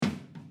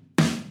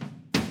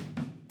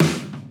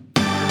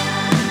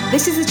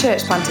This is the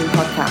Church Planting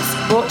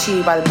Podcast, brought to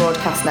you by the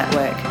Broadcast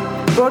Network.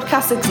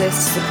 Broadcast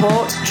exists to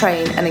support,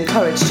 train and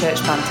encourage church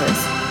planters.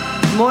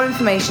 For more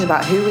information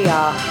about who we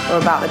are or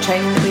about the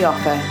training that we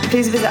offer,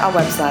 please visit our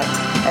website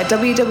at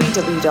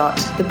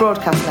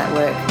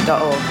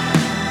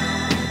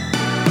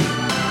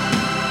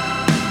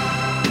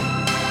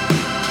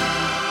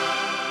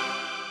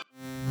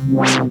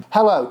www.thebroadcastnetwork.org.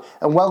 Hello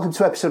and welcome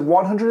to episode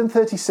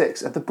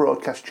 136 of the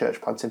Broadcast Church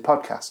Planting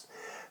Podcast.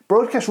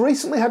 Broadcast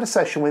recently had a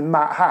session with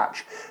Matt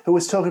Hatch, who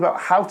was talking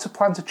about how to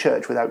plant a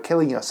church without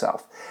killing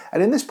yourself.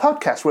 And in this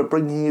podcast, we're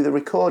bringing you the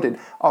recording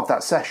of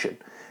that session.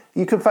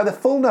 You can find the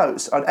full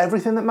notes on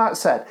everything that Matt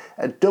said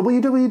at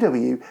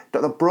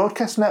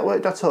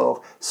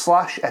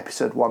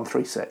www.thebroadcastnetwork.org/episode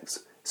 136.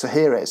 So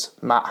here is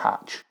Matt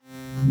Hatch.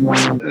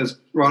 As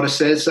Rada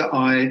says,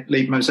 I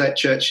lead Mosaic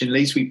Church in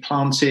Leeds. We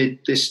planted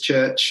this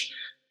church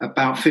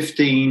about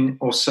 15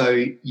 or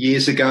so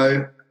years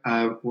ago.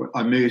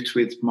 I moved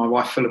with my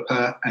wife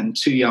Philippa and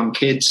two young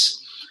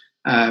kids.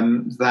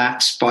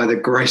 That, by the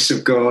grace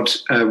of God,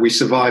 we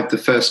survived the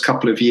first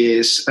couple of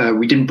years.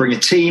 We didn't bring a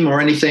team or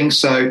anything,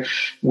 so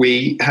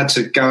we had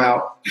to go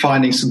out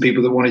finding some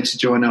people that wanted to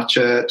join our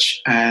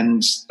church,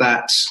 and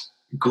that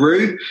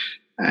grew.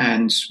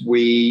 And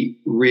we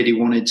really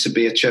wanted to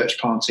be a church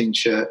planting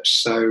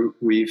church, so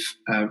we've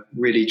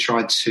really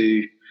tried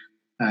to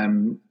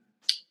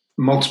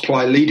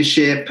multiply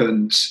leadership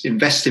and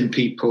invest in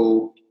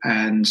people.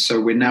 And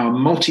so we're now a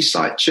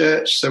multi-site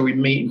church. So we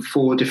meet in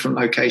 4 different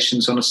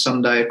locations on a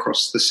Sunday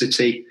across the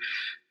city.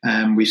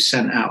 We've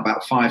sent out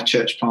about 5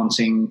 church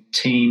planting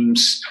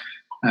teams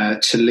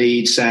to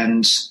Leeds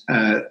and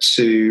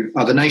to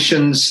other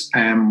nations.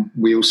 And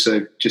we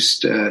also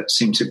just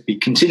seem to be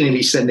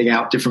continually sending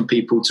out different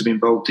people to be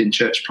involved in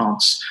church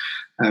plants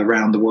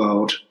around the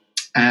world.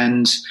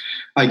 And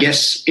I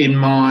guess in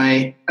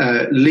my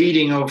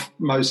leading of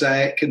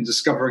Mosaic and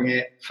discovering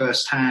it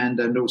firsthand,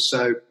 and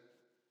also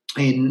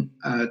in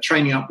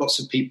training up lots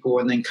of people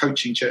and then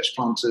coaching church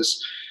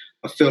planters,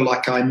 I feel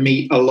like I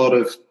meet a lot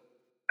of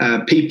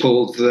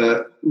people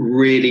that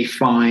really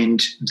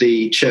find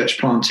the church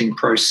planting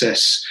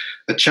process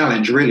a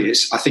challenge. Really,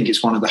 I think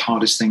it's one of the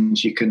hardest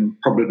things you can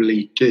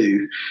probably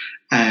do.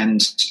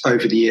 And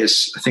over the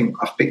years, I think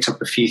I've picked up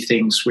a few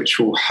things which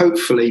will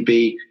hopefully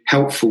be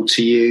helpful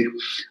to you,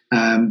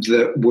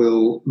 that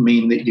will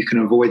mean that you can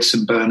avoid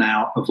some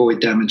burnout, avoid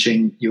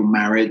damaging your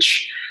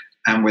marriage,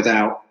 and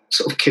without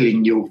sort of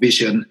killing your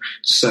vision,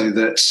 so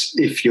that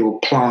if your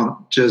plant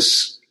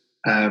does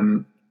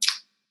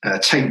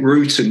take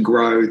root and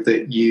grow,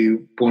 that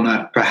you want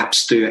to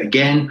perhaps do it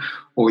again,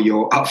 or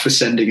you're up for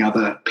sending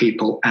other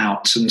people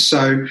out. And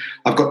so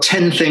I've got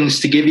 10 things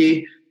to give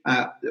you.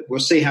 We'll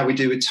see how we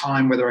do with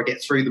time, whether I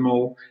get through them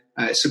all.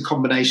 It's a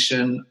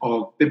combination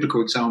of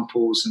biblical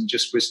examples and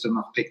just wisdom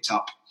I've picked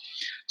up.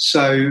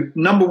 So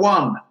number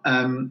 1,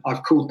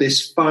 I've called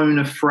this Phone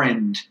a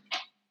Friend.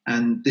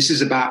 And this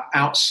is about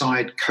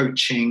outside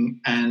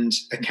coaching and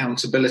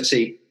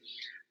accountability.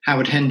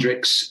 Howard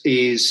Hendricks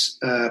is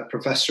a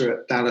professor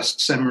at Dallas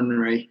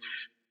Seminary.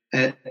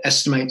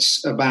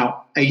 Estimates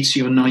about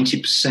 80 or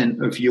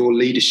 90% of your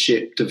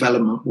leadership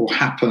development will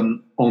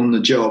happen on the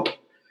job.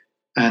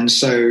 And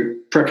so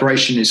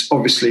preparation is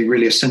obviously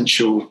really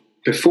essential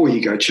before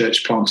you go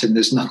church planting.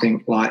 There's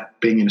nothing like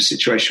being in a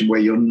situation where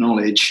your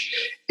knowledge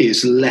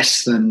is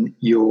less than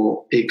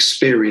your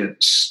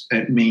experience.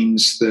 It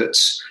means that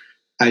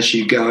as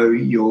you go,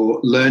 you're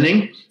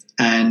learning,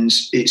 and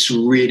it's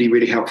really,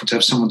 really helpful to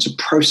have someone to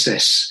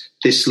process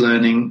this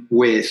learning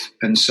with.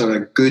 And so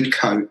a good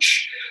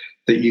coach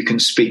that you can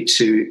speak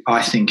to,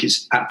 I think,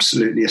 is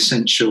absolutely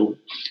essential.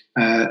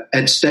 Ed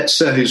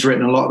Stetzer, who's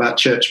written a lot about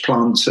church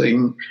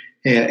planting,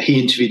 he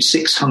interviewed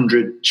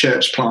 600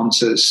 church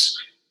planters,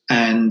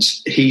 and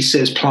he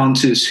says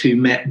planters who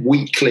met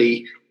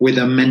weekly with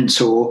a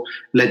mentor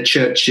led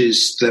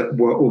churches that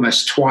were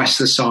almost twice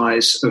the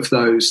size of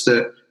those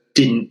that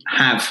didn't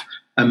have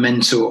a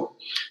mentor.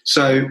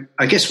 So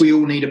I guess we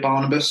all need a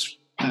Barnabas.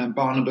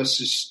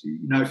 Barnabas is,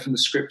 from the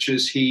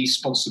scriptures, he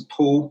sponsored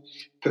Paul,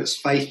 puts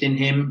faith in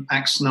him.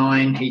 Acts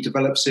 9, he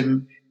develops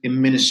him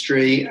in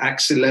ministry.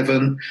 Acts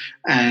 11,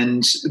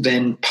 and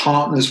then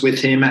partners with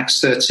him, Acts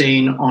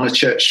 13, on a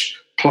church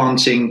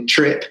planting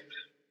trip.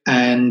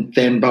 And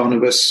then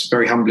Barnabas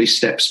very humbly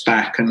steps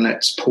back and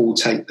lets Paul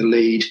take the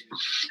lead.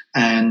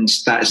 And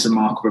that is the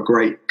mark of a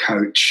great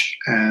coach.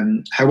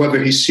 However,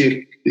 he's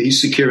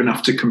secure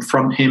enough to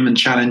confront him and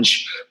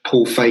challenge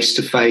Paul face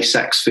to face,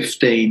 Acts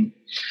 15.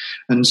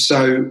 And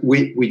so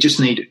we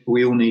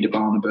all need a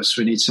Barnabas.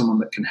 We need someone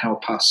that can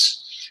help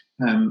us.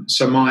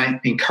 So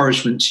my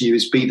encouragement to you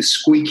is be the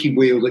squeaky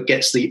wheel that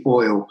gets the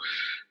oil.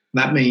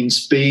 That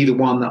means be the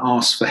one that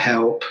asks for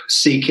help,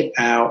 seek it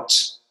out.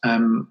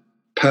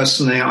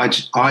 Personally,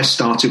 I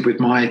started with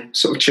my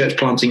sort of church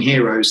planting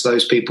heroes,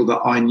 those people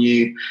that I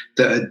knew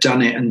that had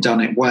done it and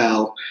done it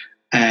well.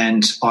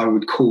 And I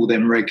would call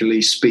them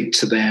regularly, speak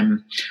to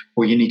them,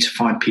 or you need to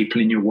find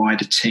people in your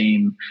wider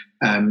team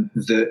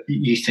that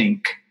you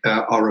think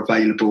are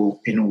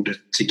available in order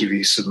to give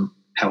you some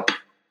help.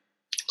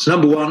 So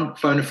number one,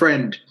 phone a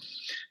friend.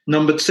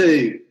 Number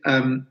two,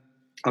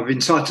 I've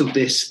entitled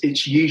this,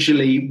 It's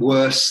Usually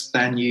Worse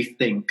Than You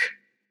Think.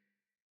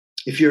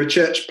 If you're a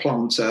church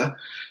planter,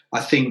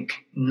 I think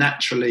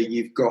naturally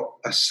you've got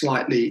a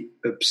slightly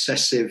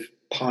obsessive,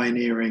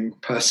 pioneering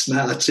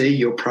personality.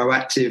 You're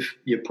proactive,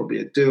 you're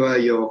probably a doer,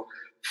 you're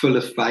full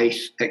of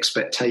faith,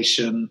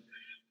 expectation,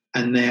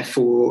 and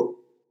therefore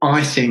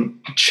I think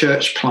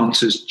church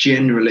planters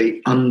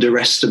generally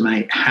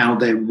underestimate how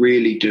they're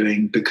really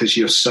doing because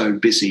you're so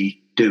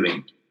busy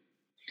doing.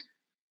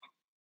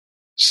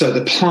 So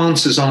the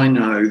planters I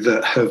know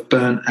that have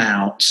burnt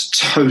out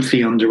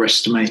totally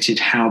underestimated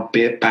how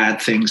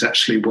bad things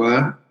actually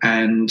were,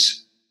 and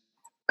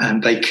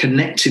they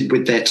connected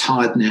with their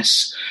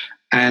tiredness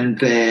and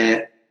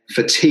their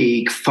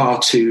fatigue far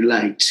too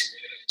late.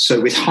 So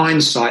with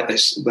hindsight,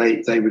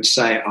 they would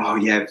say, oh,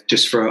 yeah,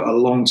 just for a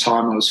long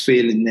time I was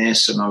feeling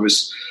this and I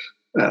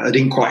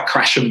didn't quite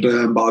crash and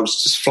burn, but I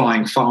was just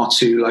flying far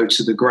too low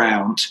to the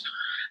ground.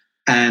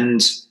 But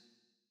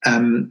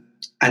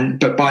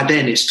by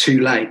then it's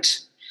too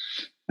late.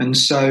 And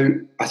so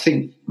I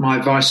think my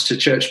advice to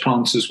church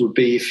planters would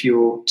be, if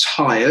you're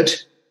tired,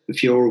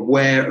 if you're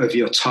aware of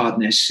your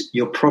tiredness,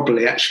 you're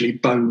probably actually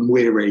bone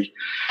weary.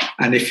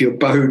 And if you're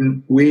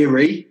bone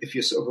weary, if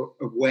you're sort of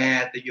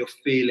aware that you're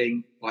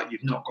feeling like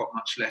you've not got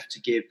much left to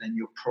give, then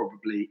you're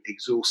probably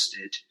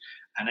exhausted.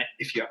 And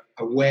if you're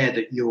aware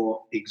that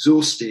you're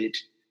exhausted,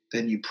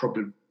 then you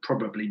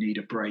probably need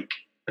a break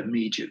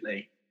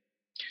immediately.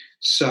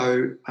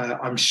 So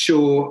I'm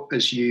sure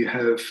as you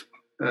have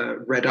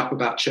read up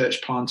about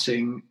church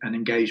planting and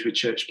engaged with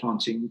church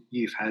planting,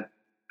 you've had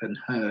and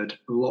heard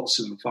lots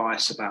of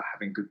advice about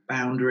having good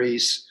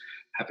boundaries,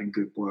 having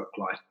good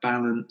work-life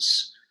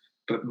balance.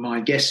 But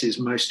my guess is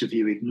most of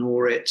you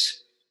ignore it,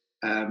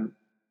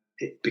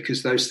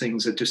 because those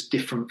things are just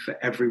different for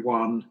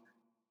everyone.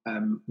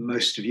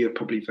 Most of you are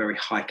probably very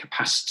high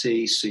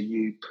capacity, so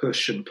you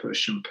push and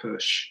push and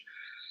push.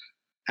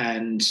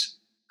 And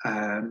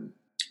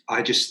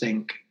I just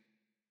think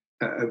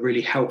a really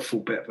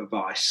helpful bit of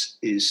advice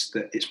is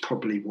that it's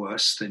probably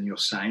worse than you're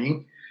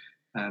saying,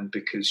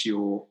 because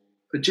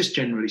but just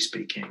generally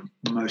speaking,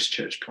 most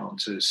church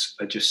planters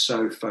are just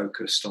so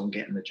focused on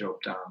getting the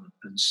job done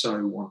and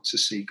so want to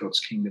see God's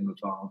kingdom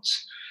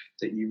advance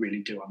that you really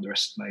do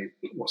underestimate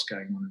what's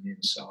going on the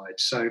inside.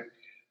 So,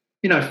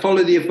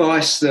 follow the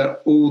advice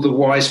that all the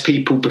wise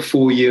people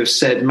before you have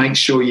said. Make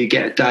sure you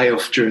get a day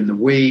off during the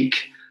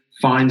week.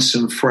 Find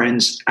some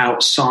friends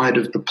outside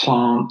of the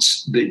plant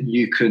that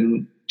you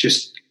can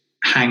just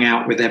hang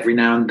out with every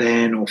now and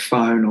then, or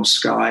phone or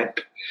Skype.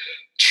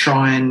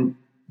 Try and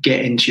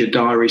get into your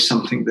diary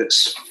something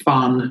that's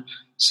fun,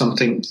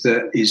 something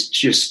that is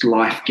just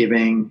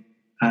life-giving,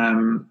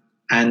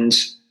 and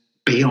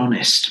be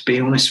honest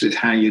with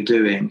how you're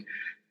doing,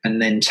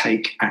 and then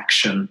take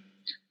action.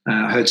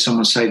 I heard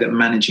someone say that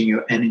managing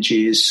your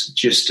energy is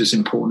just as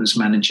important as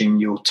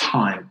managing your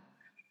time.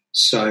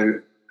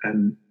 So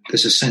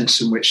there's a sense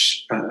in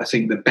which I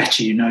think the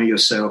better you know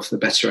yourself, the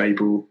better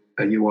able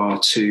you are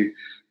to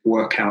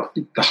work out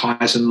the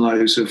highs and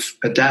lows of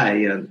a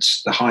day and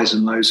the highs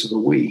and lows of a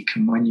week,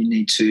 and when you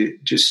need to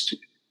just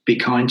be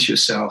kind to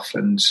yourself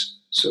and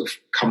sort of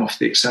come off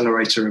the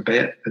accelerator a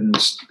bit, and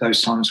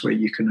those times where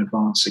you can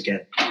advance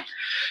again.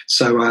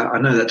 So I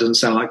know that doesn't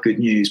sound like good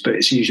news, but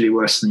it's usually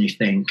worse than you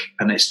think,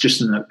 and it's just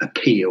an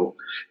appeal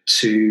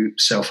to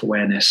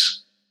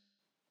self-awareness.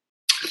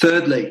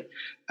 Thirdly,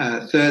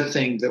 third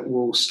thing that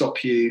will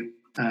stop you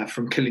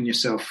from killing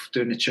yourself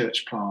doing a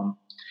church plant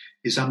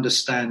is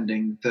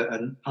understanding that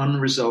an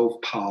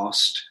unresolved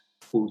past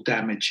will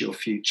damage your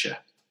future.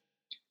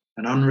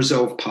 An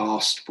unresolved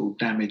past will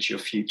damage your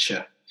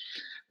future.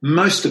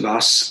 Most of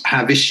us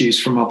have issues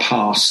from our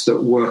past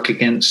that work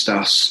against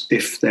us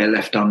if they're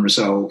left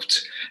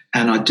unresolved.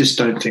 And I just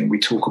don't think we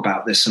talk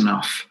about this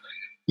enough.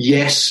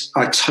 Yes,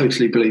 I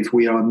totally believe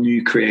we are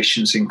new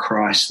creations in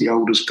Christ. The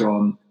old has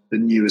gone, the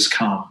new has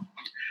come.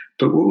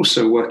 But we're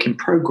also a work in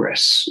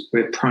progress.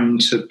 We're prone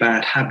to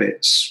bad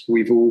habits.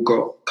 We've all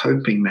got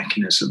coping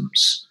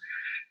mechanisms.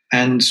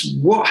 And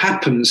what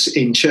happens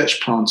in church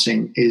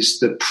planting is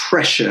the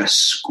pressure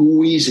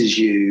squeezes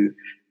you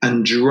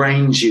and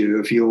drains you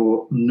of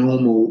your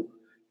normal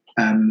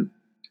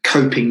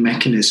coping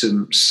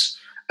mechanisms.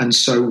 And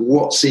so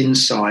what's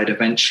inside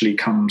eventually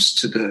comes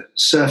to the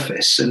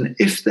surface. And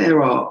if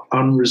there are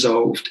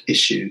unresolved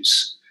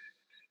issues,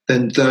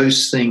 then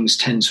those things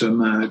tend to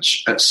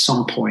emerge at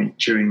some point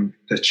during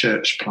the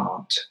church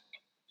plant.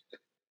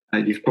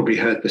 You've probably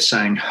heard the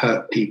saying,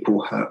 hurt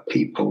people hurt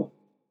people.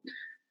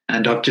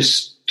 And I've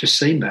just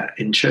seen that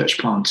in church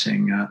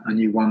planting. I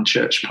knew one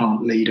church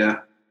plant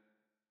leader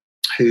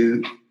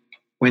who,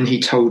 when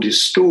he told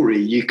his story,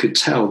 you could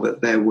tell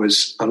that there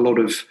was a lot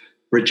of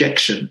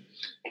rejection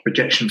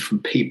from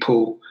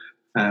people,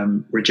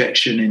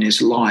 rejection in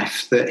his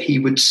life, that he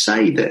would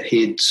say that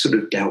he'd sort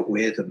of dealt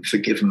with and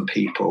forgiven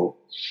people.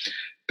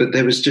 But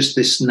there was just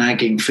this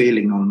nagging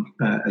feeling on,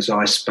 as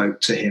I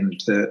spoke to him,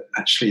 that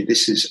actually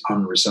this is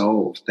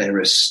unresolved. There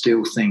are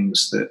still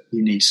things that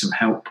you need some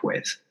help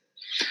with.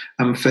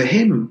 And for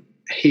him,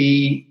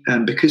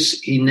 because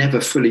he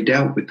never fully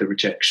dealt with the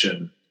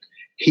rejection,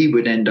 he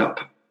would end up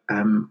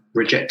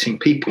rejecting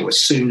people as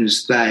soon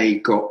as they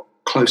got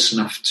close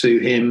enough to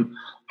him,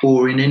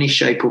 or in any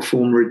shape or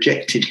form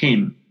rejected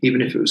him.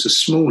 Even if it was a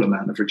small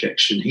amount of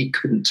rejection, he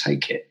couldn't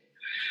take it.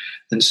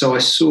 And so I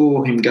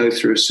saw him go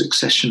through a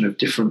succession of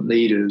different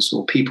leaders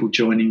or people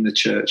joining the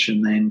church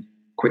and then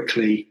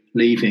quickly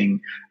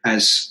leaving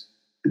as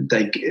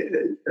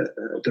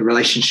the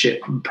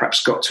relationship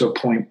perhaps got to a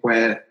point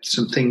where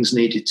some things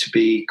needed to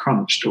be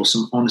crunched, or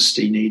some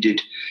honesty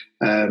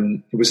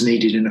was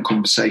needed in a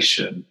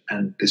conversation,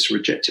 and this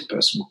rejected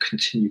person will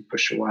continue to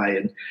push away.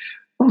 And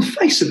on the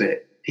face of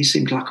it, he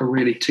seemed like a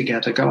really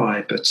together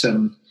guy. But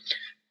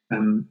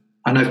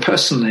I know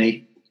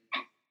personally,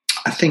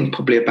 I think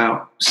probably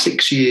about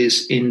 6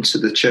 years into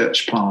the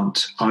church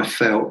plant, I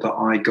felt that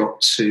I got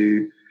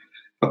to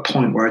a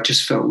point where I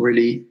just felt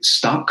really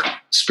stuck,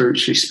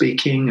 spiritually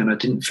speaking, and I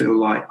didn't feel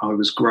like I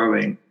was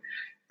growing.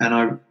 And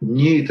I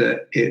knew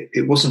that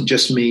it wasn't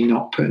just me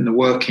not putting the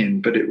work in,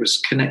 but it was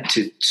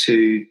connected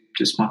to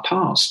just my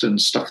past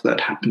and stuff that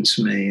happened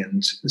to me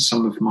and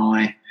some of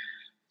my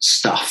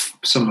stuff,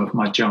 some of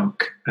my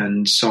junk.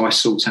 And so I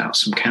sought out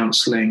some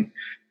counselling,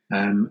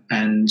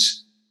 and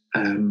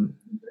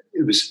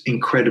it was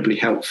incredibly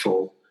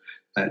helpful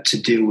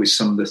to deal with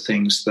some of the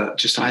things that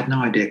just I had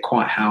no idea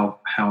quite how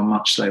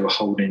much they were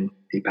holding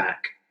me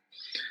back.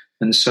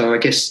 And so I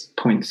guess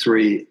point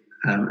 3,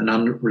 an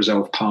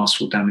unresolved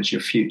past will damage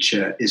your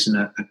future, is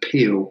an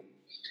appeal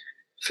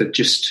for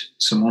just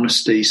some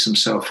honesty, some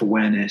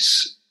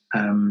self-awareness,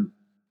 to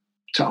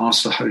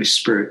ask the Holy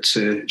Spirit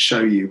to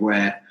show you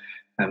where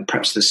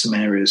perhaps there's some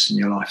areas in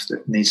your life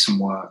that need some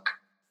work,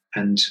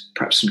 and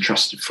perhaps some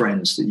trusted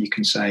friends that you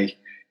can say,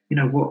 you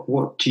know,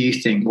 what do you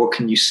think? What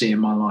can you see in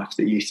my life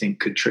that you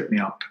think could trip me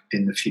up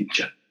in the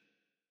future?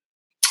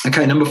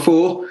 Okay, number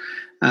 4,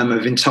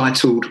 I've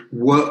entitled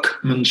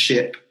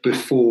Workmanship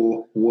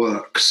Before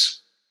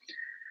Works.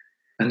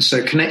 And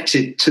so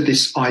connected to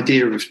this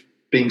idea of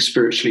being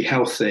spiritually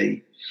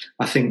healthy,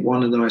 I think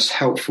one of the most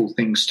helpful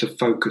things to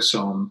focus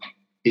on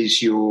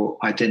is your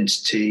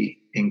identity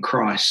in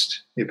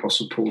Christ. The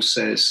Apostle Paul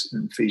says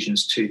in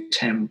Ephesians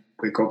 2:10,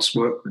 we're God's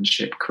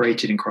workmanship,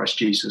 created in Christ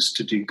Jesus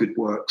to do good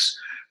works,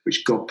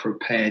 which God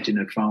prepared in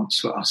advance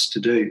for us to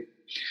do.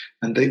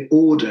 And the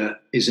order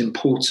is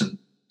important.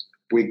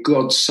 We're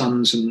God's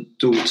sons and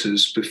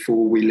daughters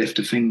before we lift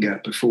a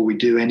finger, before we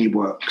do any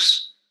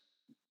works.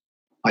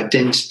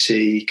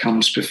 Identity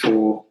comes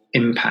before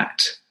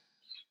impact.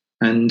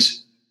 And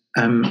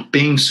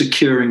being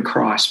secure in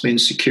Christ, being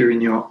secure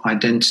in your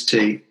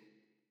identity,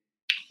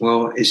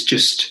 well, it's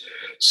just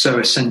so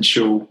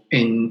essential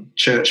in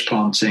church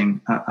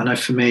planting. I know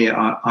for me,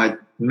 I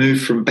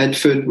moved from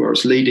Bedford, where I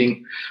was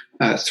leading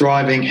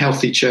thriving,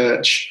 healthy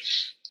church,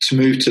 to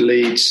move to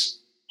Leeds,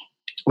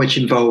 which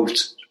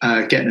involved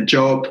getting a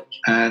job.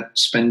 I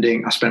spent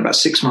about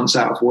 6 months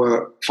out of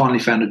work, finally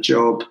found a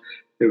job.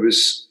 It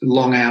was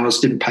long hours,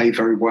 didn't pay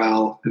very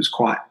well. It was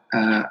quite,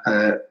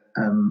 I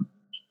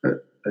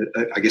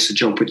guess, a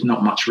job with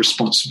not much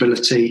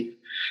responsibility.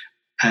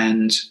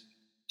 And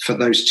for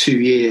those 2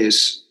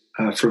 years,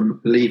 from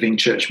leaving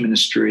church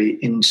ministry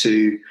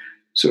into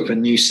sort of a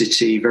new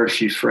city, very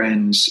few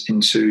friends,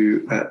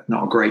 into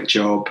not a great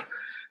job,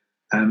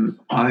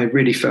 I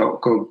really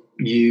felt God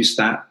used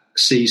that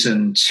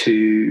season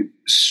to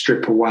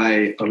strip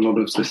away a lot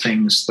of the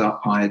things that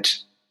I'd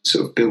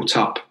sort of built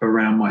up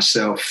around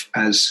myself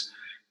as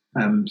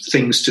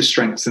things to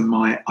strengthen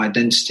my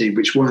identity,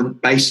 which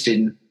weren't based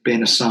in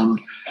being a son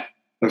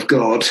of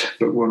God,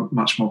 but were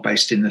much more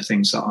based in the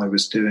things that I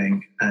was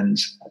doing. And,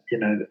 you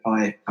know,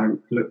 I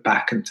look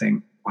back and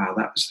think, wow,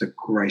 that was the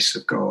grace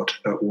of God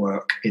at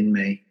work in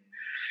me.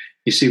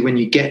 You see, when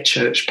you get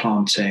church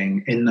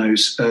planting in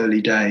those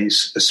early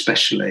days,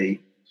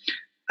 especially,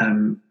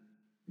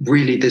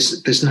 really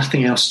there's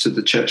nothing else to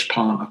the church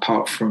plant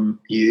apart from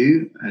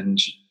you and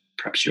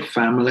perhaps your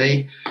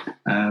family.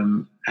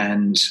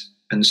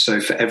 And so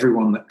for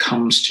everyone that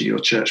comes to your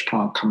church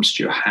plant, comes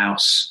to your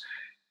house,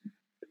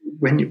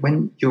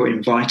 when you're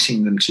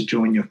inviting them to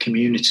join your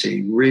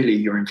community, really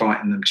you're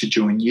inviting them to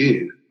join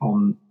you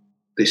on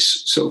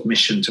this sort of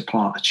mission to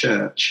plant a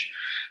church.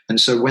 And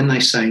so when they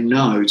say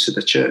no to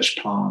the church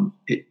plant,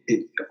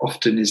 it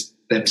often is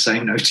them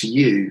saying no to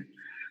you.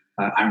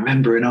 I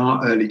remember in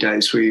our early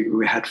days,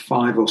 we had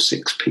 5 or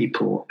 6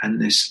 people,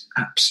 and this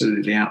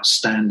absolutely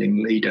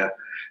outstanding leader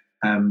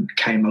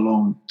came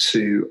along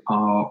to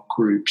our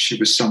group. She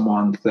was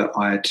someone that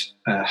I'd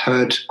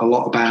heard a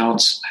lot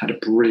about, had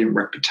a brilliant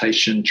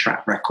reputation,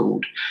 track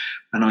record,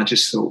 and I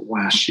just thought,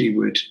 wow, she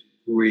would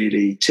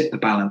really tip the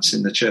balance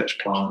in the church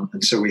plant.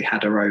 And so we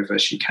had her over.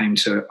 She came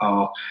to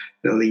our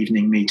little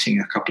evening meeting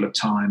a couple of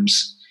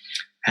times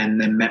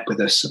and then met with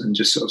us and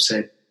just sort of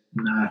said,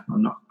 no,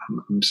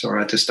 I'm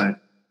sorry, I just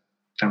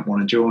don't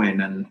want to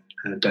join, and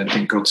I don't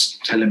think God's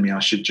telling me I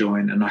should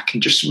join. And I can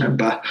just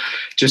remember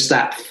just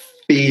that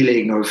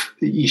feeling of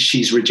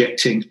she's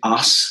rejecting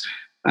us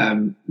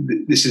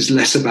This is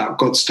less about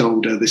God's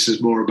told her. This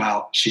is more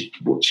about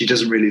what she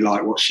doesn't really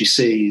like, what she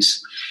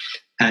sees.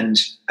 And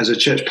as a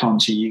church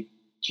planter, you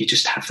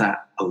just have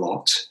that a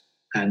lot,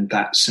 and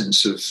that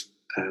sense of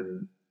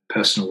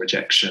personal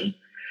rejection.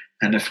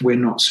 And if we're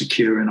not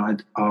secure in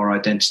our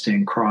identity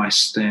in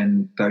Christ,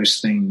 then those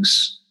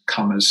things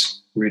come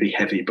as really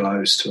heavy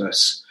blows to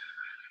us.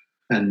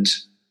 And,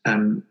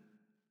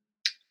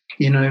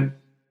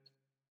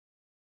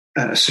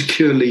 a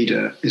secure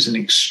leader is an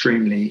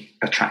extremely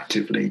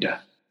attractive leader.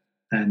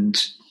 And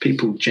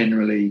people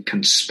generally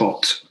can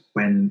spot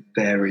when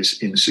there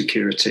is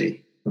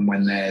insecurity and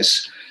when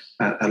there's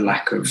a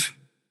lack of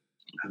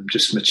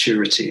just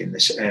maturity in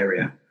this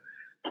area.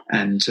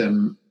 And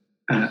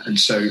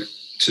so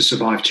to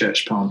survive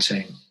church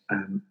planting,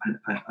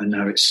 I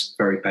know it's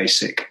very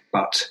basic,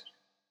 but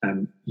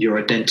your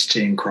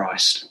identity in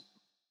Christ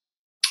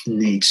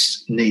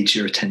needs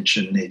your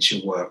attention, needs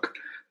your work.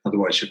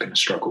 Otherwise, you're going to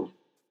struggle.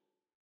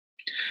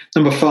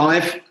 Number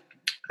 5,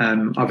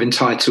 I've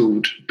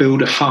entitled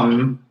Build a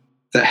Home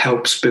That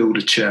Helps Build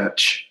a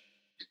Church.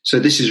 So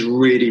this is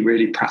really,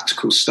 really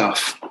practical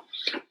stuff.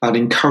 I'd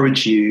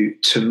encourage you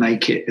to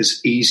make it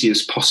as easy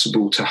as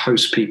possible to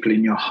host people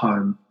in your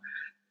home,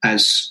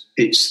 as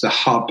it's the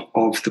hub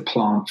of the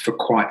plant for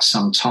quite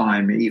some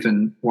time.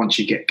 Even once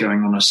you get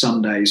going on a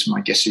Sundays,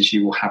 my guess is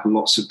you will have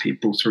lots of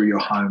people through your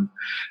home,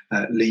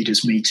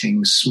 leaders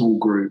meetings, small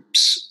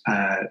groups.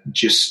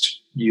 Just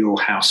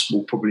your house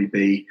will probably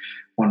be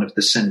one of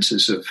the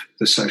centres of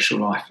the social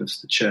life of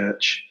the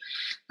church.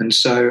 And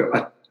so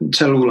I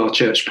tell all our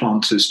church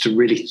planters to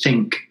really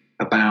think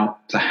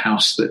about the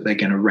house that they're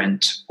going to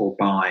rent or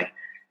buy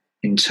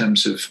in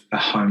terms of a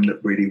home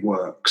that really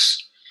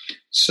works.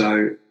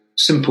 So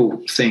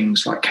simple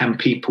things like, can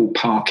people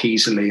park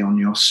easily on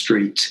your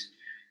street?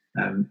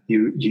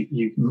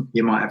 You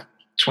might have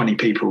 20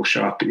 people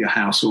show up at your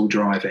house all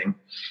driving.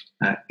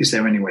 Is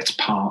there anywhere to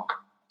park?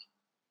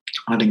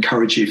 I'd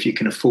encourage you, if you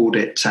can afford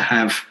it, to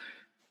have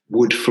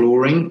wood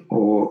flooring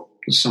or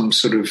some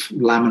sort of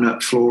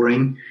laminate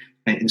flooring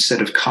instead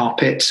of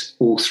carpet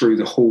all through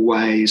the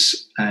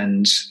hallways.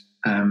 And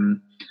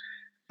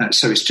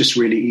so it's just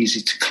really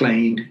easy to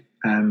clean,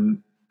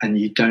 and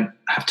you don't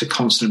have to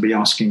constantly be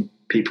asking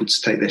people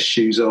to take their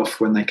shoes off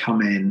when they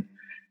come in.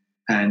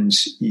 And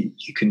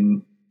you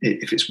can,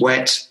 if it's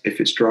wet, if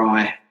it's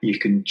dry, you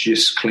can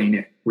just clean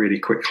it really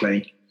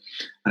quickly.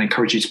 I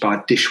encourage you to buy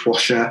a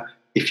dishwasher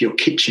if your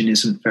kitchen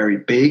isn't very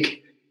big.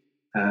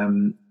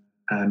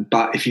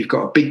 But if you've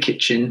got a big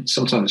kitchen,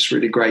 sometimes it's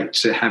really great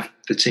to have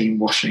the team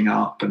washing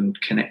up and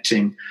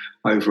connecting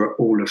over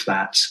all of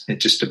that. It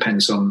just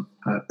depends on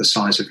the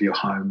size of your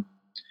home.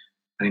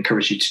 I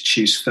encourage you to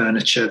choose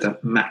furniture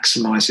that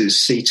maximizes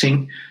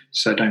seating.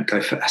 So don't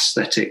go for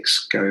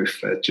aesthetics, go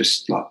for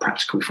just like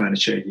practical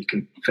furniture you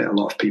can fit a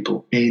lot of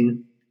people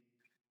in.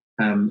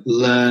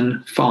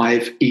 Learn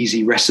 5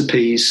 easy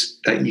recipes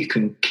that you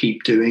can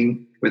keep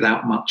doing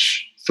without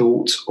much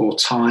thought or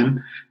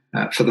time.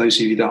 For those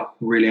of you that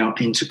really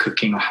aren't into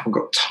cooking or haven't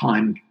got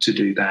time to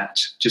do that,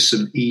 just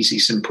some easy,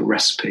 simple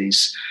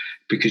recipes,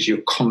 because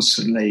you're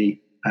constantly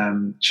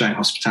showing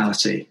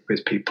hospitality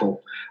with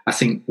people. I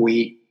think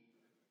we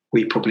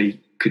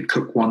probably could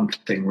cook one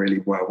thing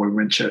really well. When we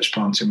were in church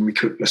planting, we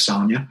cooked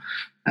lasagna,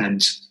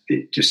 and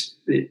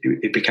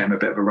it became a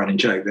bit of a running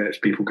joke that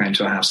if people came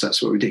to our house,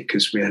 that's what we did,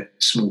 because we had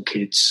small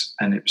kids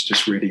and it was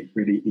just really,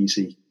 really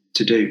easy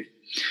to do.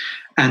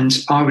 And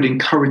I would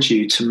encourage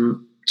you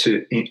to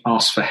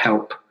ask for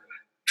help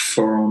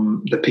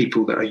from the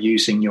people that are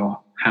using your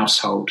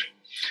household.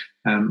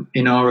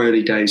 In our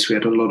early days, we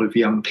had a lot of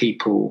young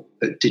people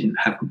that didn't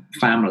have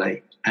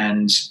family,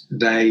 and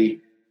they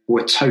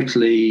were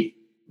totally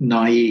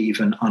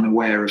naive and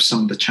unaware of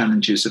some of the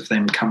challenges of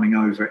them coming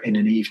over in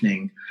an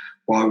evening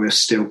while we were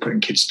still putting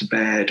kids to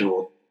bed,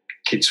 or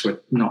kids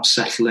were not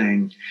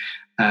settling,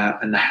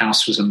 and the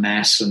house was a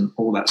mess and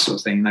all that sort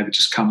of thing. They would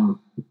just come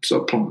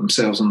sort of plonk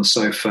themselves on the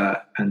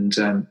sofa. And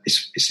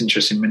it's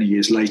interesting, many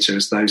years later,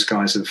 as those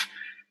guys have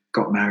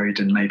got married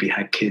and maybe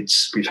had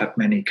kids, we've had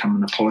many come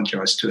and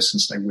apologise to us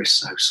and say, we're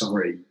so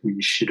sorry,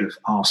 we should have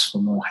asked for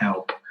more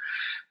help.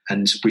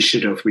 And we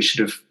should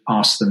have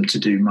asked them to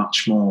do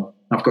much more.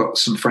 I've got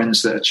some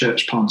friends that are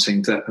church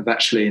planting that have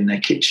actually in their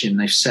kitchen,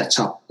 they've set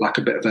up like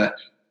a bit of a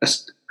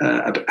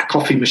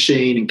coffee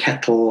machine and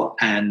kettle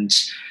and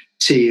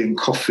tea and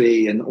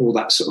coffee and all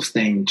that sort of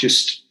thing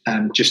just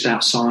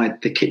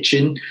outside the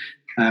kitchen.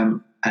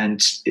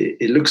 And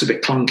it looks a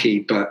bit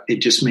clunky, but it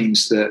just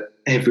means that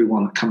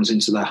everyone that comes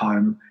into their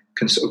home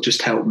can sort of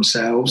just help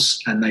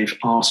themselves. And they've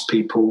asked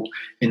people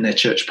in their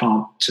church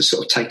plant to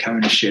sort of take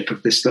ownership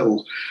of this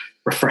little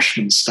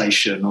refreshment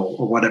station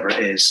or whatever it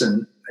is.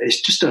 And it's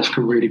just like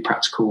a really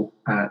practical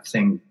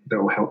thing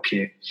that will help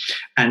you.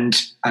 And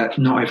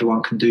not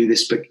everyone can do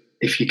this, but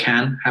if you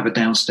can, have a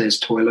downstairs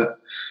toilet.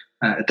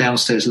 A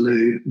downstairs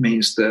loo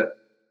means that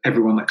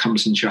everyone that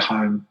comes into your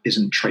home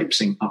isn't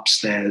traipsing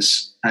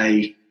upstairs.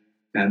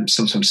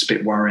 Sometimes it's a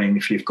bit worrying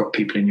if you've got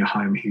people in your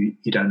home who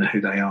you don't know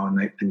who they are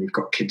and you've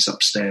got kids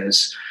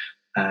upstairs.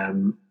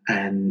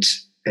 And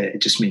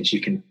it just means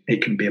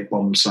it can be a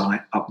bomb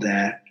site up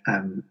there,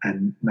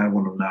 and no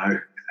one will know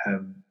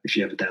if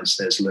you have a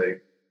downstairs loo.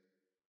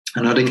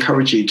 And I'd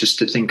encourage you just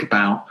to think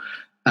about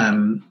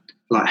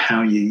like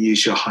how you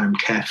use your home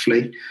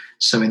carefully.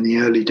 So in the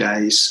early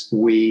days,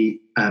 we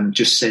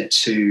just said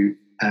to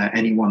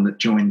anyone that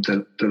joined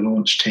the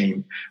launch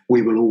team,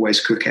 we will always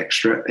cook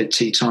extra at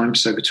tea time.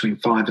 So between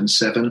 5 and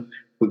 7,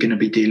 we're going to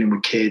be dealing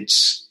with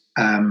kids.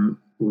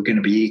 We're going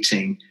to be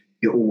eating.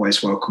 You're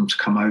always welcome to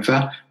come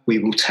over. We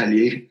will tell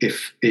you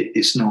if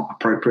it's not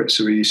appropriate.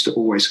 So we used to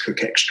always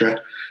cook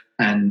extra,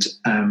 and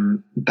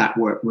that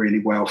worked really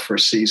well for a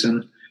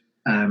season.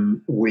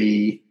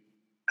 We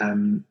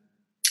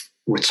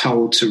were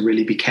told to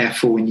really be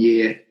careful in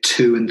year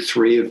 2 and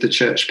 3 of the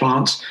church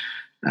plant,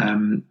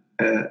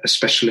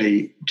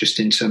 especially just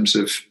in terms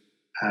of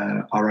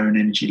our own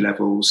energy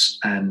levels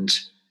and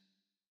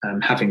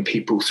having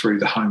people through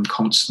the home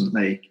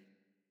constantly.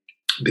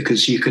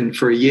 Because you can,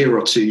 for a year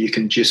or 2, you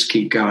can just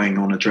keep going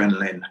on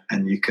adrenaline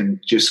and you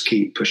can just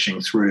keep pushing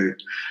through.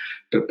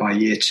 But by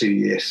year 2,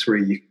 year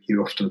 3,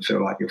 you often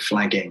feel like you're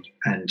flagging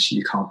and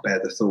you can't bear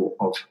the thought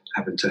of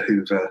having to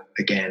hoover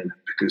again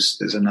because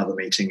there's another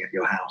meeting at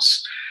your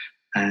house.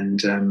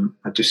 And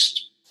I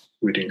just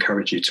would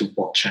encourage you to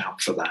watch out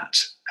for that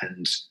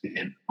and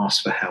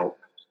ask for help.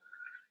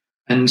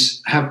 And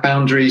have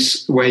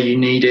boundaries where you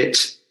need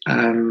it.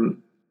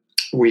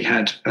 We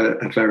had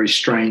a very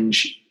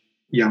strange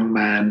young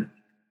man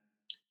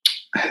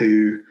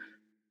who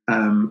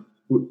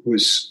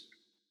was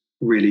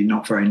really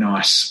not very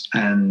nice,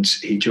 and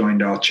he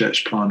joined our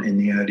church plant in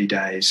the early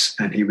days,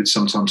 and he would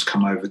sometimes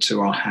come over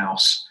to our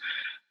house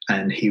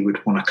and he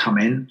would want to come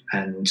in,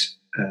 and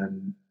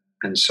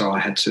so I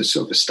had to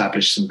sort of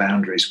establish some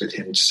boundaries with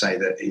him to say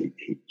that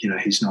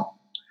he's not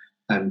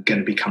going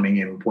to be coming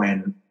in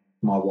when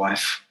my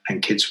wife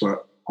and kids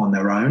were on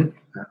their own.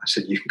 I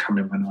said, you can come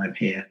in when I'm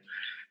here.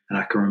 And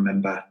I can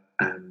remember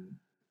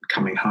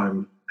coming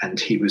home and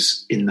he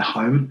was in the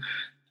home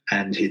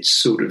and he'd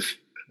sort of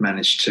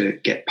managed to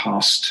get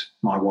past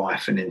my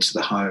wife and into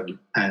the home,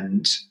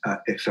 and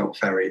it felt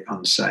very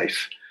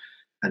unsafe.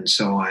 And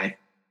so I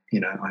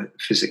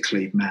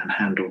physically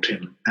manhandled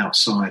him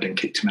outside and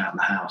kicked him out of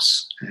the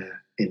house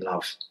in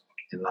love,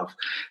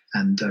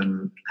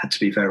 and had to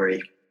be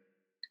very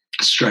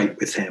straight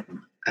with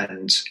him,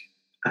 and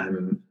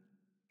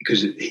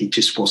because he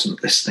just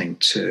wasn't listening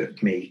to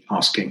me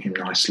asking him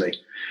nicely.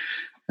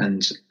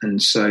 And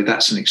so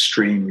that's an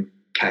extreme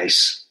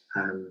case,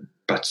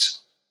 but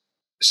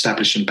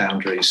establishing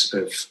boundaries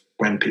of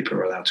when people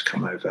are allowed to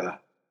come over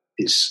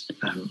is,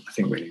 I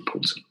think, really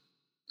important.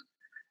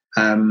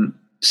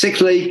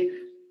 Sixthly,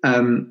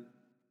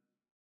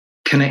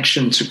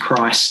 connection to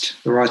Christ.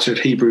 The writer of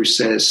Hebrews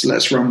says,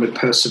 let's run with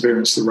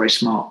perseverance the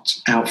race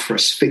marked out for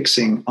us,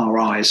 fixing our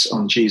eyes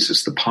on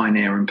Jesus, the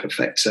pioneer and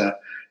perfecter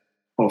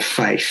of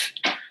faith.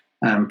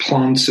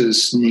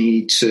 Planters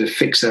need to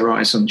fix their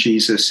eyes on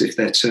Jesus if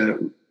they're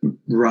to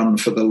run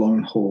for the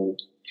long haul.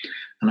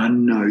 And I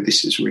know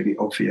this is really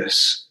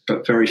obvious,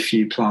 but very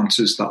few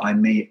planters that I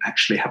meet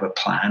actually have a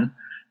plan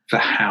for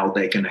how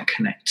they're going to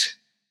connect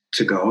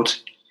to God.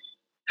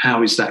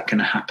 How is that going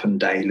to happen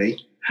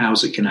daily?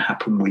 How's it going to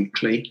happen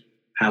weekly?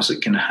 How's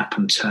it going to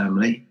happen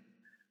termly?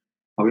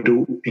 I would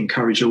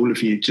encourage all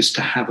of you just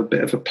to have a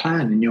bit of a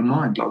plan in your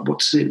mind. Like, what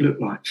does it look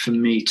like for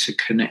me to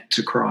connect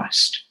to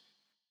Christ?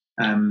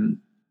 I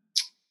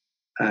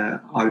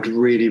would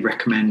really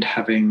recommend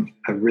having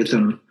a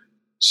rhythm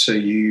so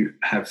you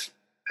have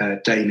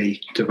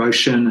daily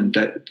devotion and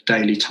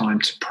daily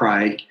time to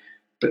pray,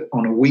 but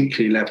on a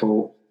weekly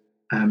level,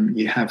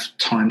 you have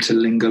time to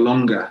linger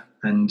longer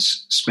and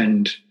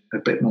spend a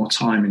bit more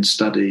time in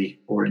study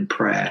or in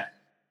prayer.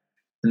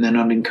 And then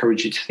I'd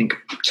encourage you to think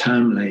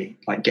termly,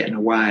 like getting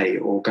away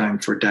or going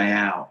for a day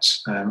out.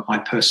 I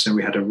personally,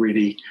 we had a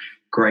really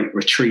great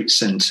retreat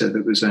centre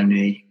that was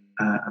only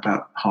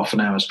about half an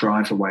hour's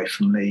drive away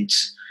from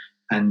Leeds,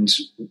 and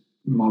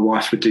my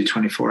wife would do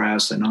 24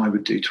 hours, then I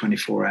would do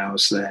 24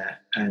 hours there.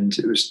 And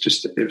it was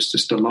just a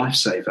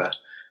lifesaver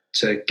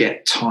to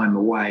get time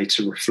away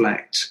to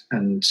reflect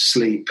and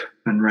sleep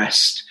and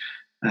rest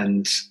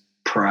and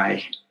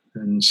pray.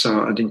 And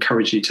so I'd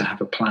encourage you to have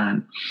a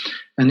plan.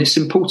 And it's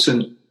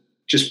important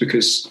just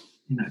because,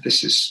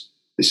 this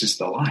is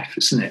the life,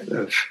 isn't it,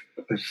 of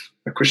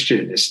a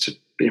Christian, is to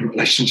be in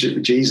relationship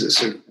with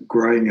Jesus, of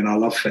growing in our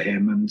love for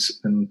him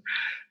and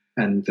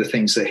the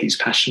things that he's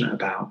passionate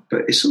about.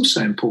 But it's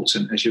also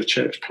important as your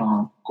church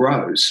plant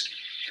grows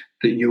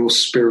that your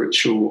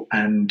spiritual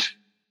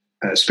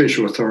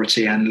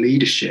authority and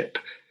leadership,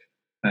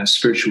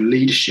 spiritual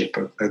leadership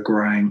are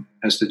growing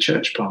as the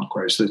church plant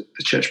grows. The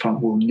church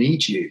plant will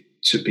need you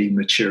to be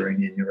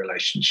maturing in your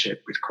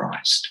relationship with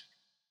Christ.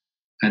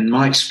 And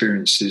my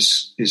experience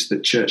is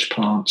that church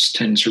plants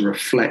tend to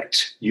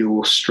reflect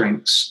your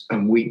strengths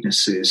and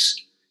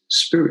weaknesses,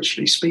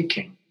 spiritually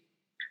speaking.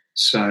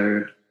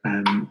 So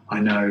I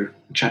know,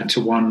 chatting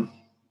to one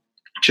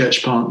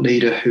church plant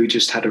leader who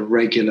just had a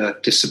regular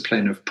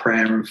discipline of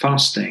prayer and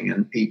fasting,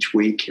 and each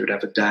week he would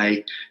have a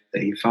day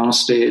that he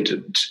fasted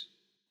and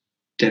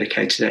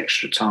dedicated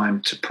extra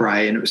time to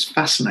pray. And it was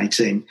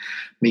fascinating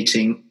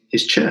meeting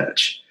his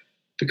church,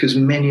 because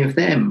many of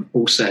them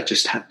also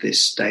just had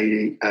this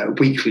daily,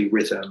 weekly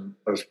rhythm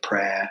of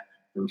prayer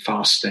and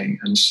fasting.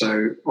 And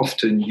so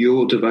often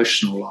your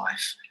devotional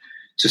life,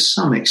 to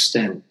some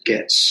extent,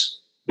 gets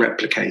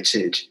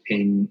replicated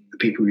in the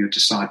people you're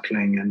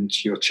discipling and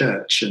your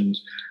church, and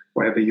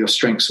whatever your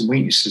strengths and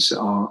weaknesses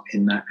are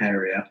in that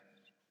area,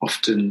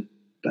 often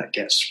that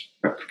gets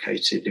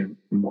replicated in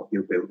what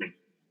you're building.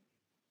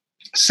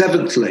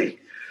 Seventhly,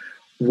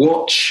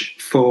 watch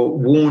for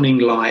warning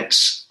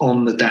lights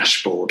on the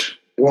dashboard.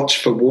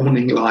 Watch for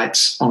warning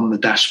lights on the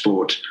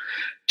dashboard.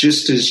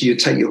 Just as you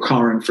take your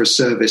car in for a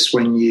service,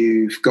 when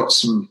you've got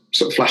some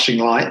sort of flashing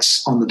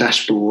lights on the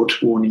dashboard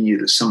warning you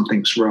that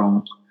something's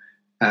wrong,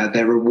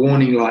 there are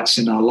warning lights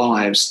in our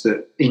lives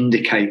that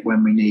indicate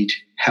when we need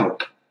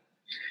help.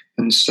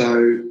 And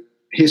so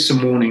here's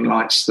some warning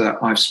lights that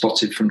I've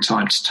spotted from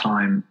time to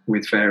time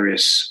with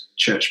various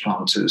church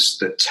planters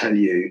that tell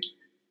you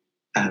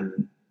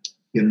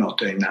you're not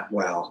doing that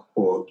well,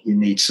 or you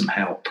need some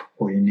help,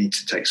 or you need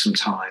to take some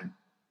time.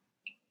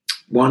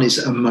 One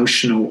is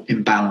emotional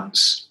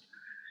imbalance.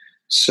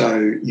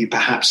 So you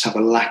perhaps have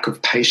a lack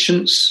of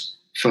patience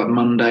for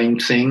mundane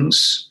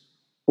things,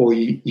 or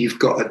you've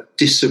got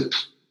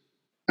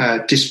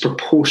a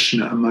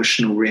disproportionate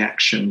emotional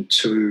reaction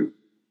to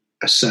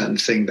a certain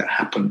thing that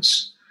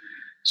happens.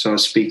 So I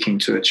was speaking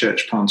to a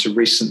church planter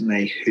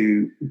recently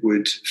who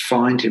would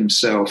find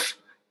himself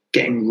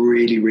getting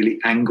really, really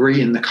angry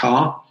in the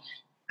car,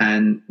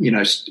 and,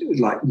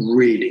 like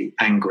really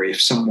angry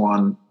if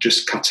someone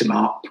just cut him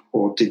up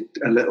or did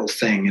a little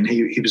thing. And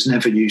he was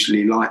never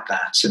usually like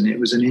that. And it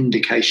was an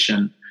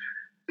indication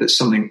that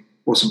something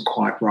wasn't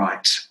quite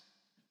right.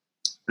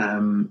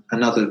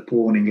 Another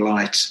warning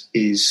light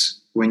is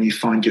when you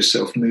find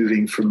yourself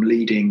moving from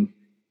leading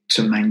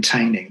to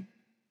maintaining.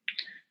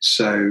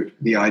 So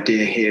the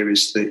idea here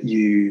is that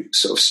you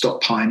sort of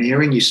stop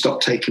pioneering, you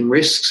stop taking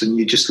risks, and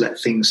you just let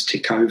things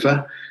tick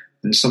over.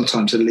 And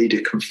sometimes a leader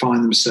can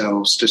find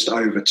themselves just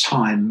over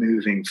time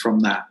moving from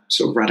that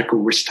sort of radical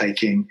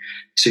risk-taking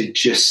to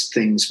just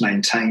things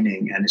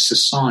maintaining. And it's a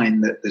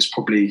sign that there's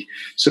probably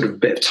sort of a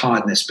bit of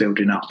tiredness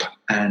building up,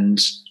 and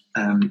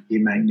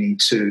you may need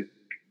to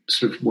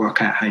sort of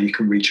work out how you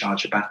can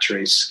recharge your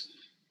batteries.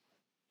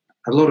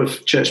 A lot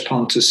of church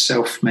planters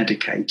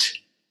self-medicate.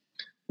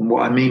 And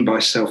what I mean by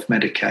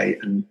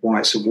self-medicate and why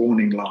it's a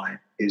warning light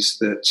is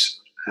that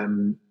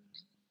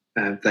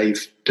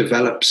they've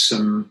developed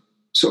some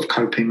sort of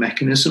coping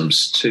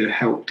mechanisms to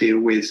help deal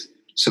with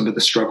some of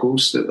the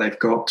struggles that they've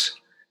got.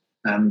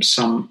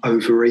 Some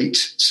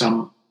overeat,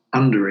 some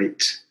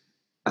undereat.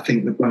 I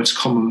think the most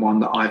common one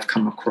that I've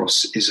come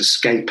across is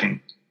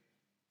escaping,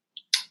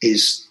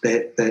 is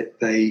that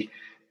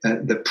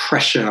the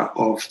pressure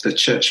of the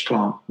church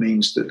plant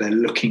means that they're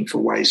looking for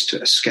ways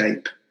to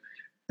escape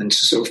and to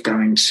sort of go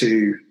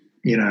into,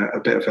 a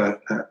bit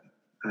of a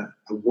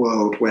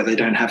world where they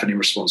don't have any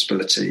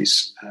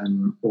responsibilities,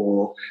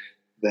 or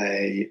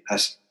they are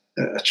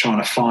trying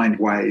to find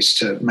ways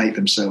to make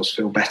themselves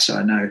feel better.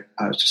 I know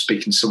I was just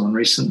speaking to someone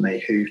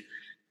recently who,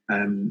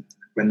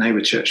 when they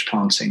were church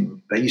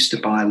planting, they used to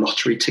buy a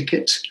lottery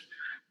ticket.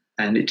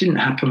 And it didn't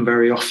happen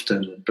very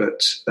often,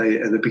 but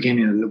at the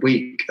beginning of the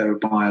week, they would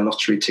buy a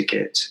lottery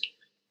ticket,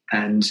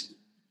 and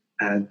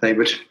they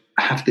would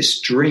have this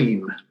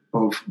dream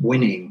of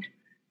winning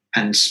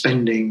and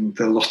spending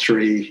the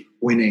lottery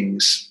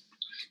winnings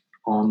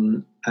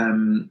on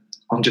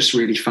just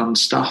really fun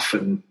stuff,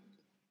 and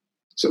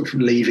sort of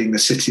leaving the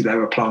city they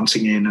were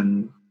planting in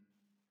and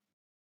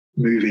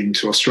moving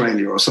to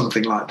Australia or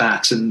something like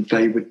that. And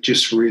they would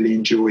just really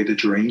enjoy the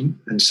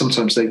dream. And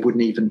sometimes they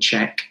wouldn't even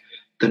check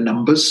the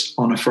numbers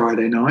on a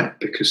Friday night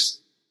because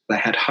they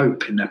had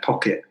hope in their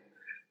pocket,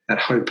 that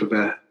hope of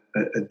a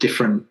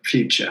different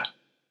future.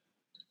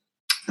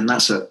 And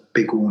that's a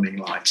big warning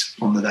light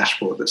on the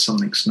dashboard that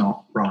something's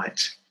not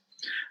right.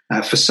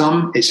 For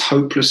some, it's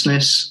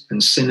hopelessness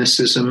and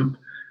cynicism.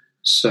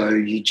 So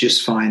you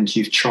just find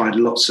you've tried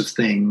lots of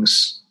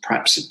things.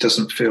 Perhaps it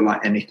doesn't feel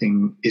like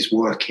anything is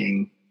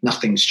working,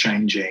 nothing's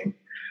changing.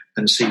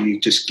 And so you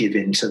just give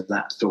in to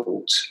that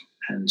thought.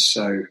 And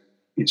so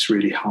it's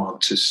really hard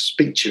to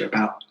speak to you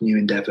about new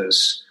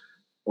endeavours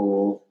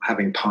or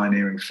having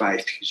pioneering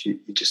faith, because you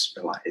just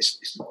feel like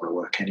it's not going to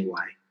work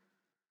anyway.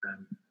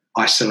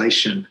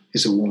 Isolation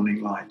is a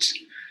warning light.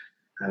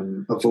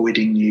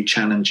 Avoiding new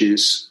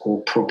challenges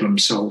or problem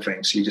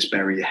solving, so you just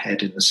bury your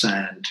head in the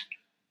sand.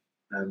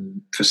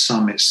 For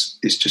some, it's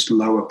just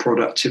lower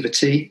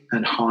productivity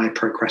and high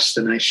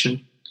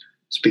procrastination.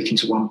 Speaking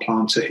to one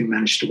planter who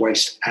managed to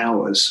waste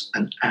hours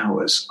and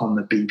hours on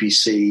the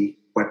BBC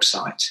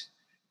website.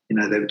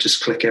 They would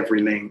just click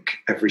every link,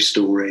 every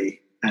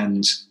story,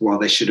 and while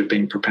they should have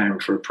been preparing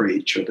for a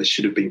preach, or they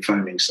should have been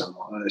phoning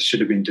someone, or they should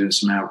have been doing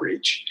some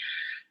outreach,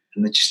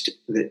 and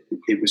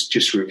it was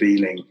just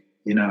revealing,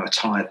 a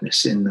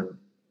tiredness in them.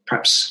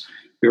 Perhaps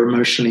you're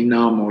emotionally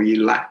numb, or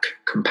you lack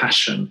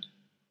compassion,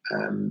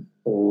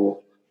 or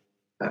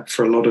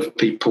for a lot of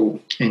people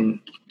in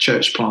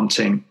church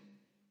planting,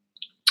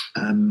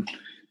 An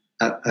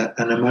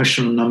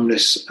emotional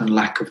numbness and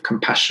lack of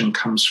compassion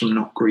comes from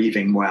not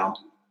grieving well.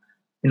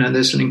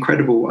 There's an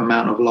incredible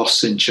amount of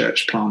loss in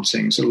church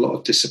plantings, a lot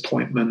of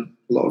disappointment,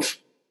 a lot of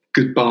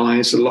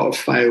goodbyes, a lot of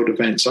failed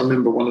events. I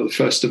remember one of the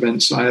first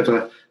events I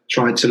ever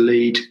tried to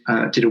lead,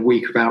 did a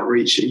week of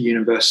outreach at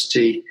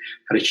university,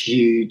 had a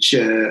huge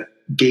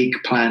gig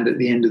planned at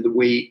the end of the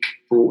week,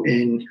 brought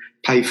in,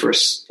 paid for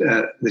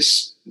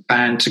this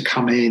band to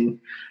come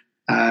in,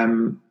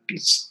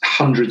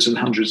 hundreds and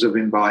hundreds of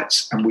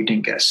invites, and we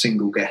didn't get a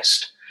single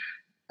guest.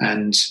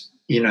 And,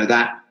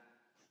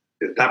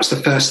 that was the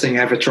first thing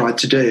I ever tried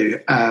to do.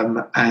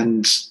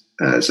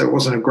 So it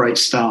wasn't a great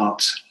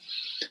start.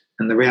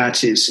 And the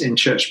reality is, in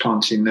church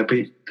planting,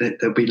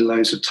 there'll be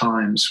loads of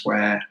times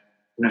where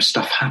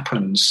stuff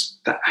happens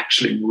that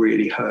actually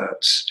really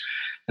hurts.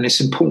 And it's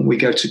important we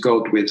go to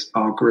God with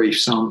our grief.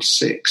 Psalm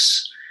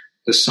 6,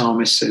 the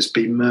psalmist says,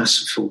 "Be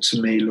merciful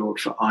to me, Lord,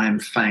 for I am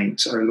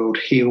faint. O Lord,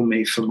 heal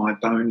me, for my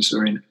bones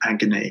are in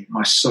agony.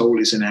 My soul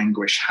is in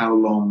anguish. How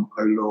long,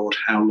 O Lord,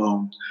 how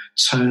long?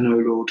 Turn, O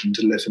Lord, and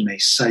deliver me.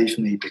 Save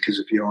me because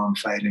of your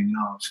unfailing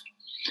love."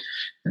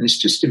 And it's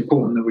just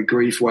important that we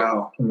grieve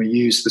well, and we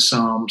use the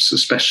Psalms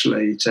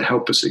especially to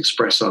help us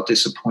express our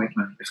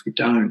disappointment. If we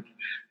don't,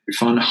 we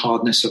find a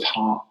hardness of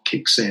heart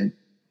kicks in.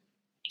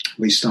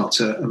 We start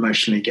to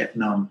emotionally get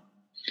numb.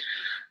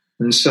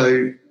 And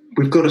so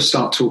we've got to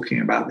start talking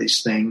about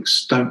these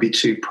things. Don't be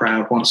too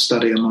proud. One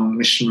study among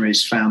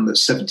missionaries found that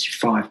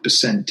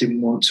 75%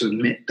 didn't want to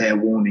admit their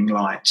warning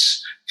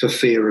lights for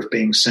fear of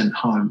being sent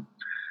home.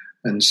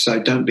 And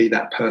so don't be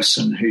that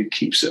person who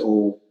keeps it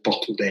all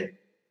bottled in.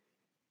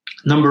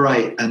 Number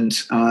 8, and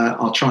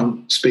I'll try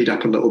and speed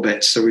up a little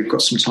bit so we've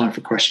got some time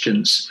for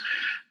questions.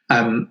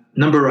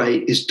 Number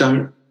 8 is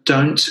don't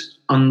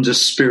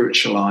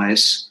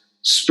under-spiritualize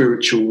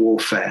spiritual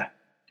warfare.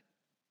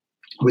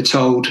 We're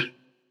told,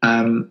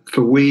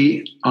 for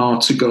we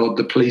are to God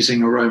the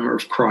pleasing aroma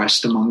of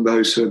Christ among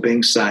those who are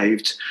being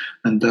saved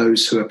and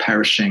those who are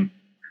perishing.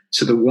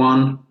 To the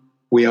one,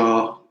 we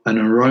are an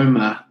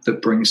aroma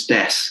that brings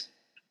death,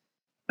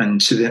 and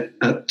to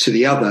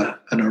the other,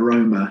 an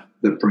aroma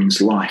that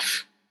brings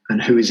life.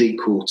 And who is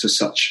equal to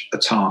such a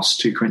task?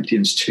 2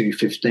 Corinthians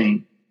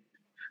 2:15.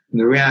 And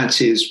the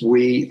reality is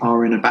we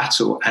are in a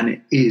battle, and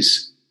it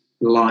is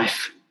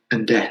life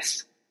and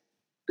death.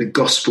 The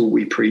gospel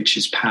we preach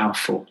is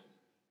powerful.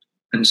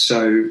 And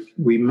so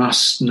we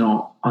must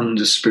not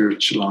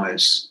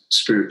under-spiritualize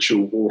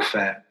spiritual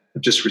warfare.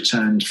 I've just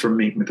returned from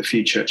meeting with a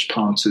few church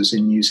planters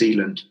in New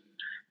Zealand,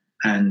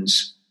 and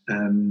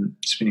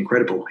it's been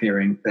incredible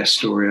hearing their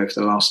story over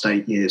the last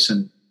 8 years,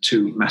 and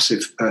 2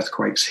 massive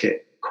earthquakes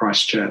hit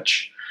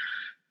Christchurch.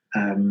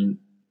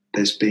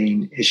 There's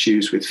been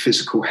issues with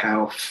physical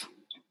health,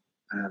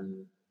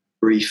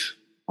 grief,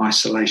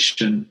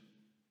 isolation,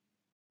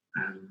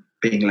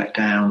 being let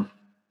down,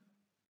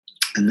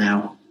 and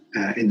now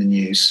in the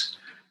news,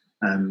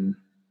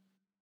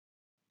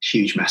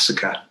 huge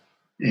massacre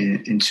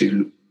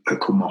into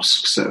local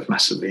mosques that have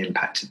massively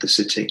impacted the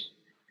city.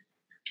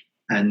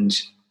 And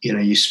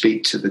you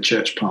speak to the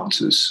church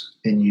planters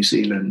in New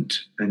Zealand,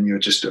 and you're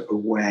just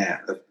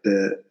aware of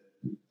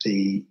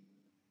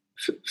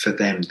for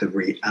them, the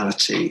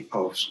reality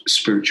of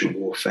spiritual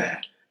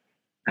warfare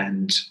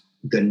and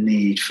the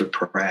need for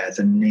prayer,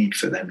 the need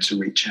for them to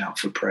reach out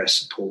for prayer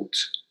support.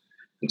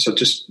 And so I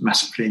just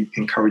massively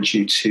encourage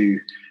you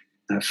to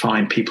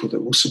find people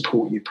that will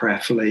support you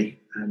prayerfully.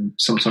 And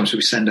sometimes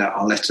we send out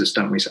our letters,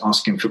 don't we,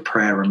 asking for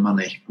prayer and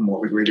money, and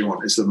what we really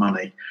want is the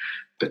money.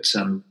 But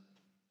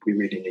we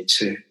really need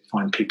to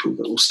find people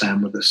that will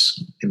stand with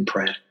us in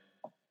prayer.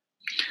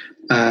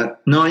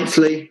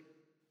 Ninthly,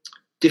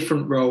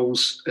 different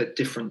roles at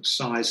different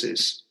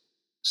sizes.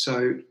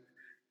 So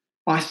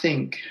I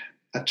think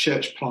a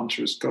church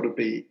planter has got to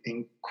be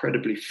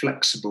incredibly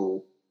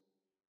flexible,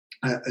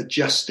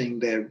 adjusting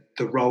the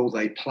role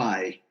they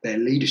play, their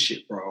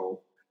leadership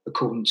role,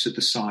 according to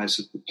the size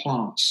of the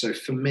plant. So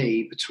for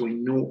me,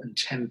 between 0 and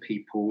 10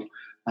 people,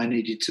 I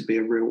needed to be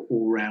a real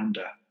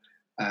all-rounder.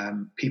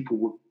 People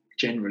were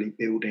generally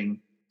building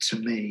to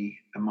me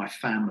and my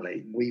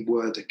family. We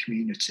were the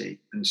community,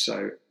 and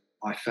so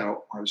I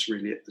felt I was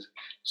really at the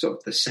sort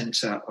of the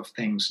centre of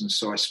things, and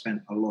so I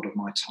spent a lot of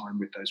my time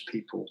with those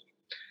people.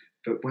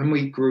 But when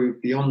we grew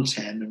beyond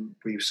 10, and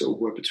we sort of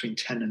were between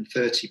 10 and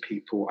 30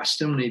 people, I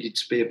still needed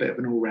to be a bit of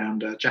an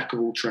all-rounder, jack of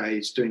all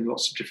trades, doing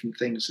lots of different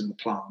things in the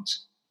plant.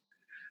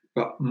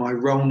 But my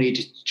role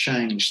needed to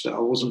change, that I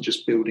wasn't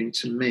just building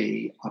to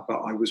me, but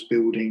I was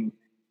building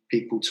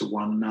people to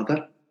one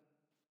another,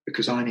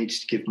 because I needed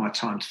to give my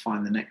time to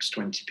find the next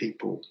 20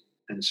 people.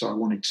 And so I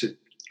wanted to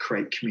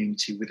create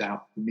community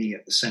without me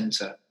at the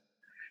centre.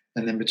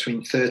 And then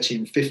between 30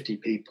 and 50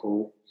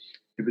 people,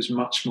 it was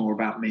much more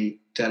about me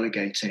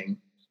delegating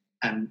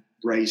and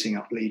raising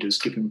up leaders,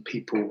 giving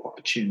people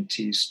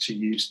opportunities to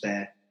use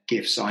their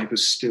gifts. I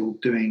was still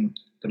doing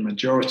the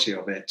majority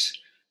of it,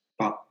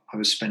 but I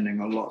was spending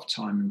a lot of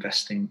time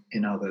investing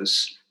in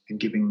others and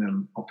giving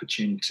them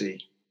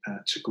opportunity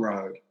to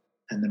grow.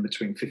 And then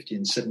between 50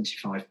 and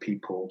 75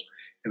 people,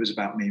 It was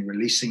about me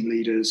releasing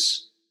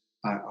leaders.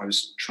 I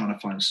was trying to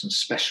find some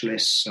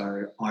specialists,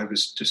 so I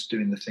was just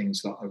doing the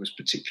things that I was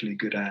particularly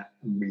good at,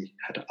 and we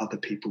had other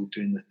people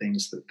doing the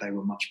things that they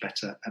were much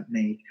better at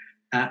me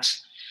at,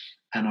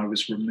 and I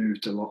was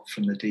removed a lot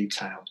from the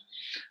detail.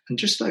 And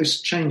just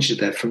those changes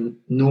there from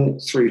 0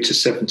 through to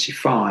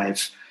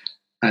 75,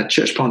 a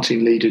church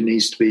planting leader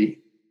needs to be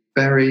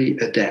very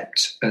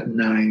adept at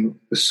knowing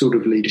the sort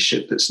of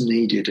leadership that's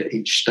needed at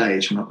each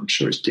stage, and I'm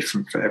sure it's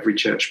different for every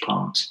church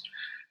plant.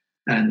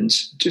 And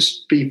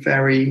just be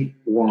very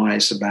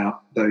wise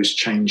about those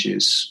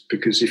changes,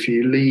 because if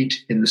you lead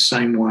in the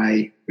same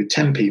way with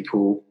 10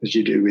 people as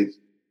you do with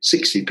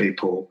 60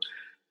 people,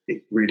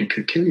 it really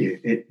could kill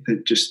you.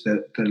 Just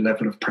the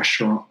level of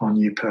pressure on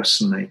you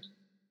personally.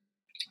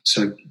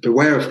 So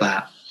beware of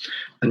that.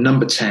 And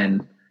number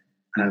 10,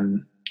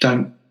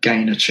 don't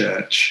gain a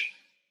church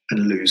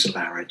and lose a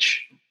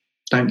marriage.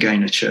 Don't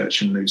gain a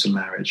church and lose a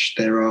marriage.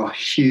 There are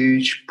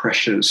huge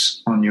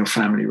pressures on your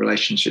family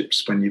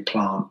relationships when you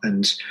plant,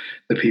 and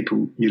the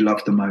people you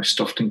love the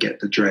most often get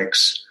the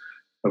dregs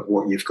of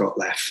what you've got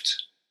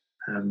left.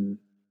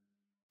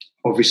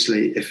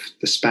 Obviously, if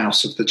the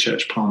spouse of the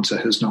church planter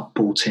has not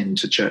bought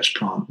into church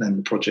plant, then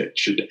the project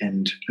should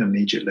end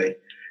immediately.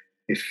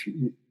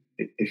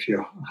 If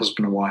your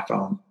husband or wife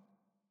aren't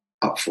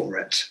up for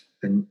it,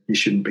 then you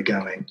shouldn't be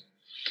going.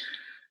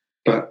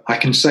 But I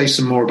can say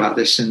some more about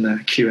this in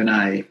the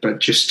Q&A, but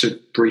just to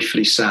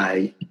briefly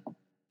say,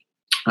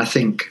 I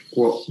think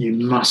what you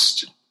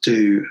must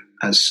do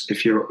as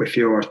if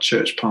you're a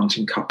church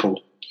planting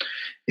couple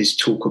is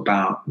talk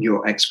about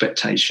your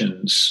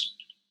expectations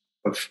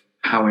of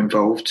how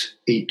involved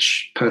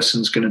each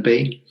person's going to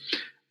be.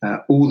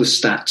 All the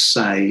stats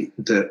say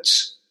that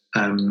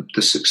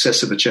the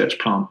success of a church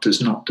plant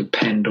does not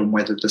depend on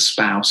whether the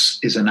spouse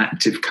is an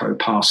active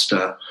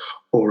co-pastor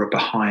or a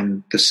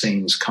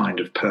behind-the-scenes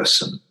kind of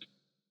person.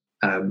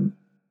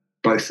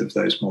 Both of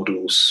those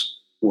models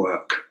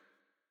work.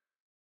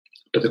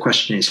 But the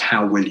question is,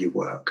 how will you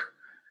work?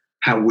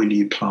 How will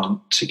you plant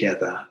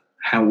together?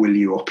 How will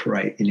you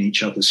operate in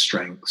each other's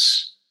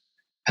strengths?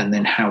 And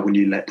then how will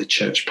you let the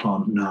church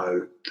plant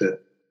know that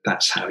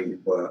that's how you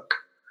work?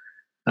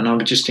 And I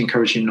would just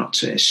encourage you not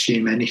to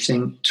assume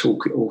anything,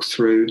 talk it all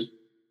through,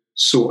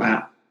 sort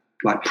out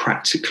like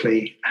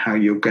practically how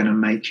you're going to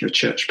make your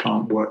church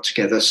plant work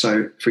together.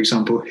 So, for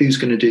example, who's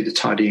going to do the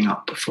tidying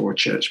up before a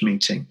church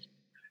meeting?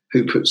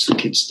 Who puts the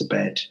kids to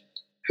bed?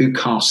 Who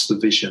casts the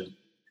vision?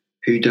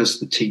 Who does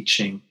the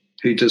teaching?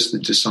 Who does the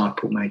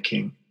disciple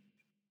making?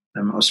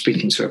 I was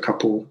speaking to a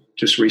couple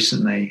just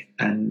recently,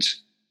 and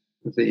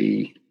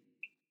the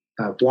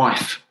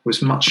wife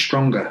was much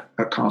stronger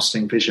at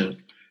casting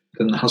vision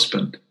than the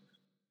husband.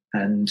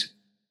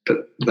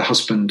 But the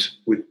husband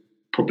would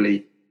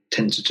probably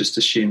tend to just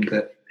assume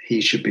that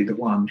he should be the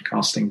one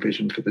casting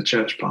vision for the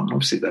church plant.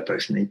 Obviously, they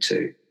both need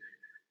to.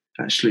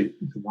 Actually,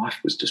 the wife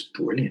was just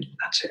brilliant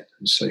at it,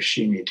 and so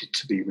she needed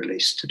to be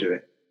released to do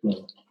it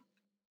more.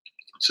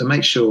 So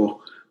make sure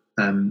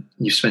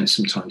you've spent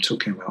some time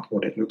talking about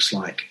what it looks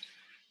like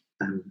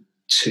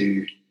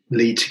to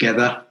lead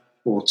together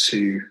or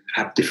to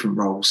have different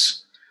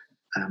roles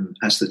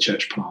as the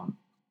church plant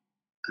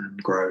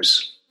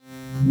grows.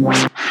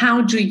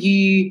 How do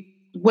you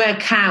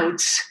work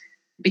out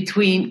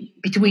between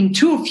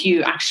two of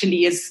you,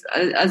 actually, as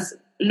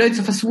loads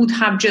of us would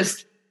have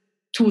just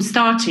two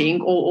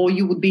starting, or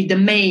you would be the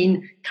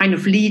main kind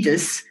of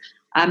leaders,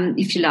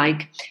 if you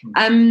like.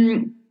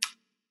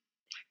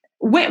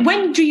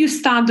 When do you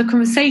start the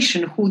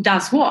conversation? Who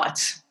does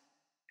what?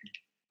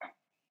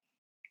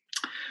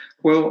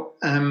 Well,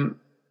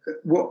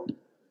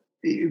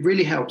 it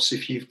really helps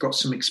if you've got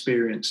some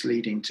experience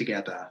leading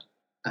together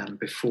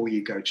before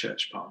you go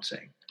church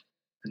planting.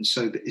 And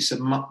so it's a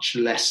much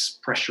less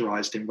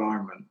pressurized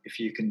environment if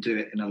you can do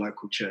it in a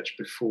local church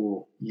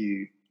before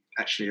you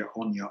actually are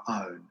on your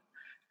own,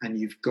 and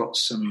you've got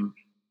some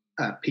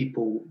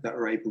people that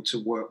are able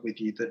to work with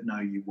you that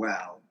know you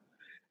well.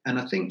 And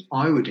I think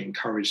I would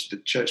encourage the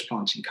church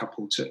planting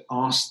couple to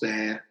ask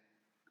the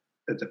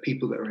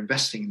people that are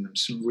investing in them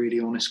some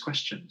really honest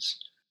questions.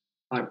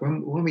 Like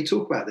when we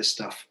talk about this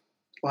stuff,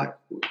 like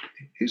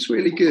who's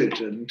really good,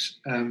 and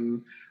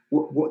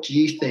what do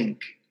you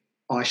think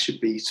I should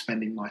be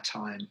spending my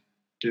time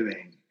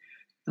doing?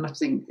 And I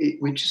think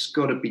we just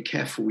got to be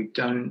careful. We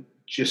don't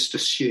just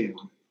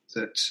assume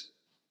that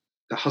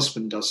the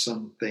husband does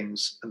some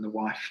things and the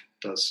wife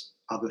does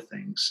other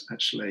things,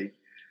 actually.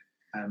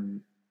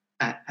 And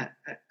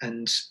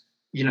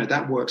you know,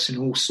 that works in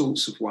all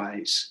sorts of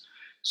ways.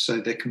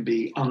 So there can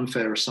be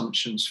unfair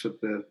assumptions for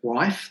the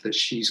wife that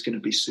she's going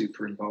to be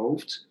super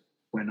involved,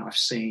 when I've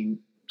seen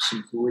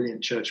some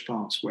brilliant church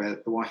plants where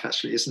the wife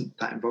actually isn't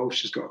that involved.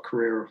 She's got a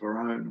career of her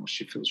own, or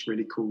she feels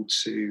really called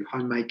to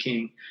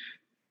homemaking,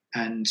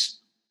 and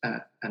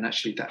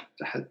actually that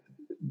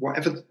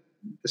whatever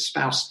the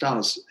spouse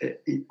does,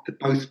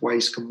 both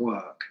ways can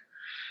work.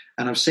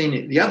 And I've seen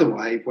it the other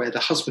way, where the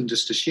husband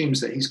just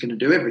assumes that he's going to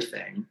do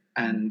everything,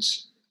 and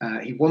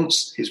he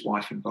wants his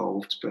wife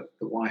involved, but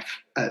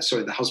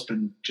the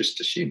husband just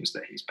assumes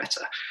that he's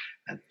better,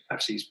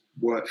 perhaps he's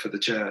worked for the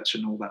church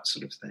and all that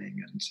sort of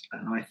thing.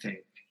 And I think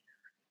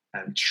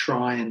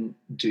try and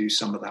do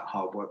some of that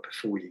hard work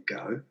before you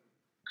go,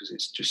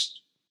 because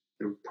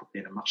you're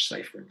probably in a much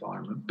safer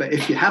environment. But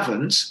if you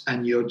haven't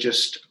and you're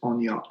just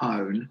on your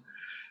own,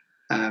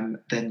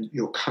 then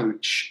your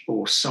coach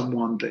or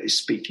someone that is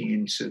speaking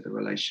into the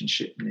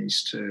relationship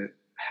needs to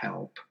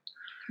help.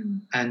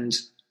 And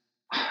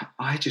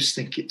I just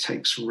think it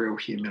takes real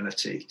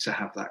humility to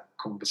have that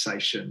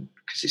conversation,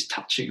 because it's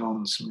touching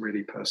on some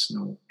really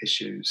personal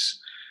issues.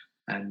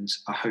 And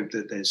I hope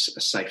that there's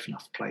a safe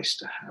enough place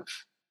to have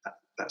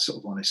that sort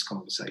of honest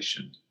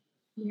conversation.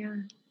 Yeah.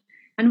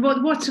 And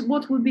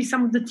what would be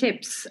some of the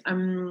tips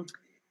in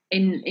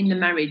the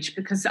marriage?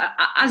 Because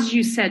as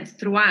you said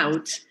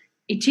throughout,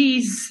 it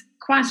is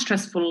quite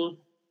stressful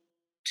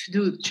to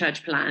do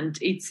church plant.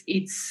 It's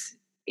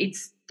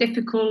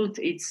difficult.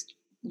 It's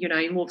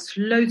involves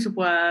loads of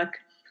work.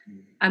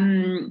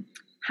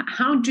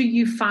 How do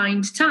you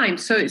find time?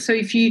 So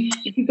if you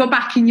go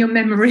back in your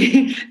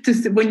memory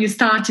to when you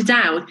started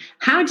out,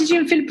 how did you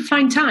and Philip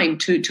find time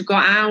to go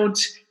out,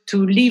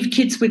 to leave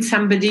kids with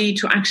somebody,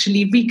 to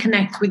actually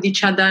reconnect with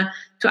each other?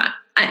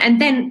 And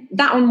then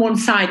that on one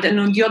side, and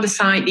on the other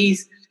side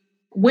is,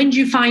 when do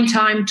you find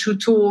time to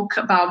talk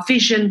about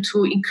vision,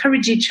 to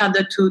encourage each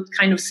other, to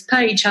kind of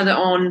spur each other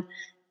on,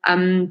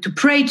 to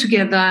pray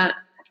together?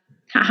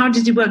 How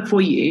did it work for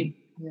you?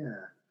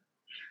 Yeah.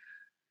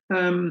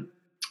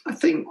 I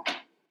think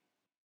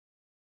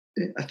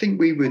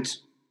we would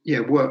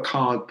work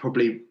hard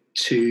probably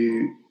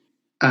to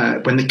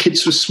when the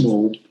kids were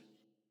small,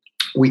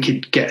 we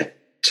could get a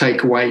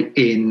takeaway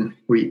in.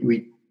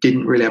 We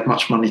didn't really have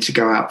much money to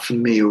go out for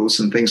meals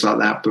and things like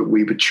that, but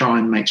we would try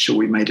and make sure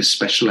we made a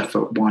special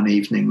effort one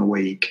evening a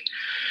week.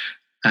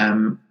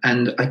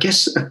 And I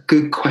guess a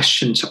good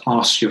question to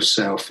ask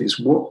yourself is,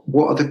 what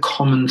are the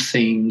common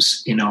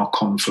themes in our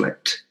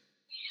conflict?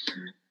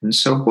 And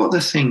so what are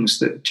the things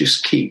that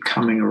just keep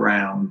coming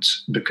around?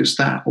 Because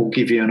that will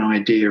give you an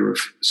idea of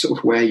sort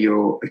of where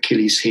your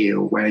Achilles heel,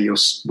 where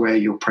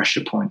your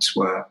pressure points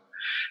were.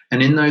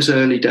 And in those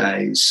early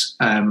days,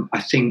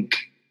 I think,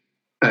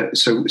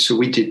 so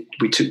we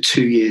took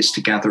 2 years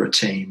to gather a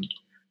team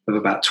of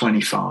about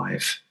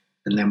 25,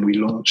 and then we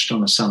launched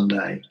on a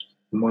Sunday.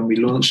 And when we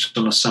launched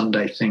on a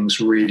Sunday,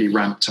 things really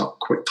ramped up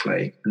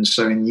quickly. And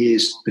so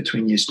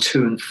between years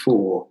 2 and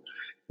 4,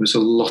 there was a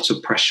lot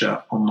of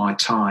pressure on my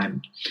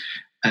time.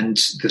 And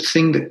the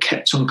thing that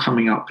kept on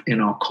coming up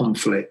in our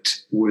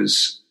conflict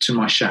was, to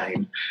my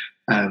shame,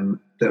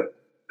 that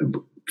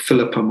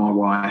Philippa, my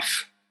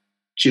wife,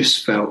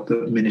 just felt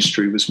that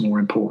ministry was more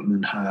important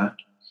than her.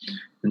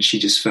 And she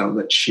just felt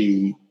that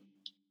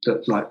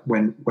like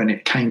when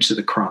it came to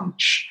the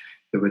crunch,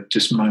 there were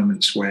just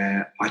moments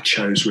where I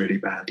chose really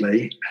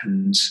badly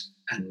and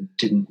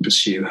didn't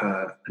pursue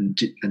her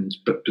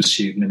but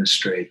pursued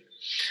ministry.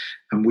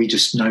 And we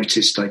just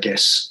noticed, I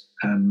guess,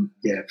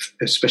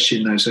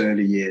 especially in those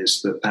early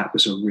years, that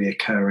was a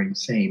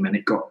reoccurring theme, and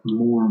it got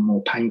more and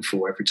more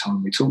painful every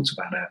time we talked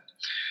about it,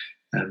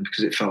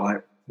 because it felt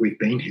like we've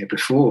been here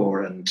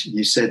before, and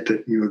you said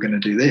that you were going to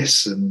do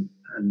this, and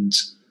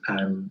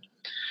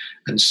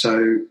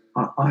so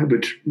I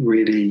would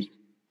really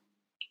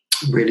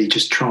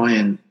just try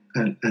and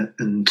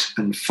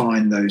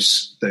find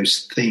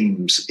those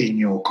themes in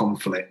your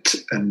conflict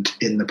and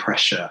in the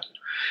pressure,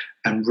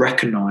 and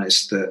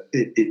recognise that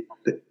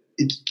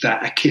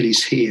that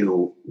Achilles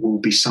heel will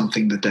be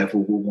something the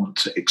devil will want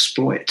to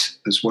exploit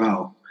as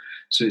well.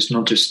 So it's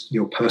not just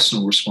your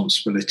personal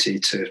responsibility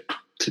to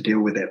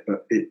deal with it,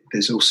 but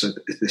there's also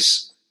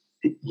this,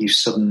 you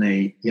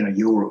suddenly,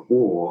 you're at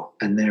war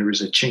and there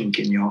is a chink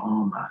in your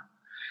armour,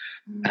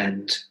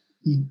 and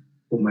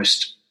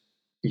almost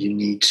you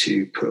need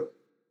to put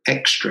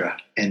extra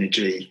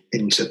energy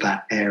into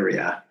that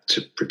area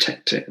to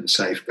protect it and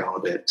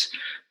safeguard it.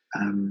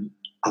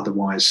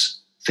 Otherwise,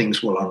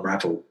 things will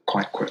unravel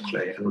quite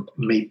quickly. And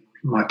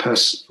my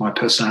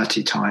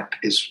personality type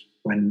is,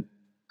 when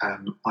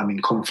I'm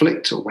in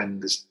conflict or when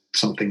there's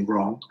something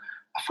wrong,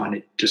 I find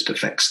it just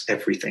affects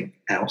everything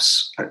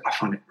else. I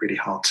find it really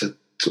hard to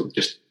sort of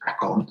just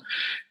crack on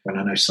when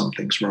I know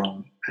something's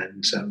wrong.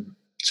 And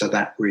so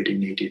that really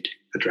needed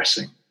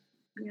addressing.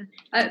 Yeah.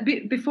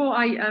 Before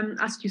I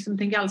ask you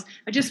something else,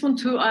 I just want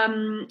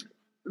to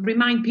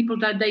remind people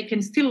that they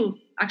can still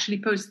actually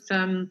post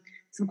some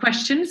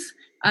questions.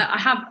 I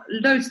have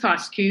loads to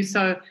ask you,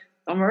 so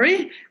don't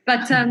worry.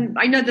 But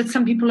I know that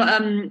some people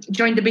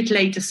joined a bit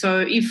later,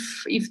 so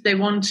if they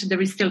want, there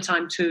is still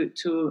time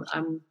to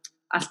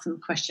ask some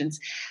questions.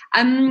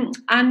 And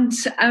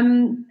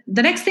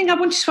the next thing I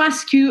wanted to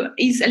ask you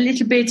is a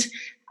little bit,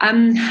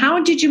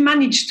 how did you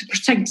manage to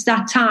protect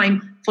that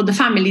time for the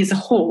family as a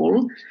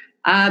whole?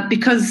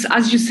 Because,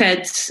 as you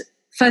said,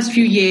 first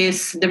few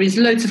years, there is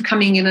loads of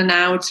coming in and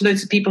out,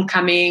 loads of people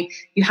coming.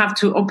 You have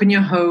to open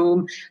your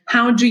home.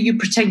 How do you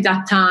protect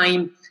that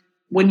time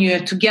when you're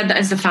together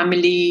as a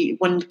family,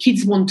 when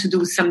kids want to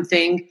do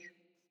something?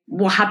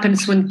 What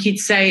happens when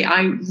kids say,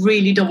 I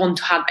really don't want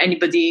to have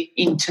anybody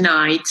in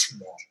tonight?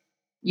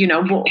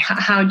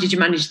 How did you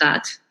manage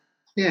that?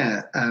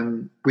 Yeah,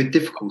 with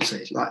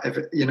difficulty, like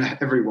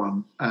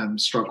everyone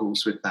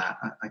struggles with that.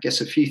 I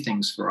guess a few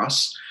things for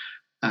us.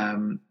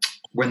 When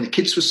the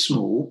kids were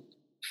small,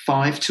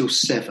 5 till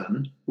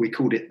 7, we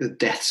called it the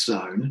death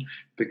zone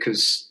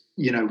because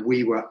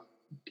we were,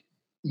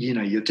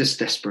 you're just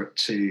desperate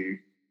to,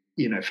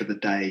 for the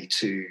day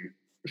to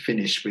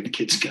finish with the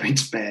kids going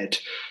to bed.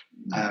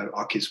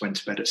 Our kids went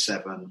to bed at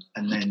 7,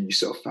 and then you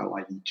sort of felt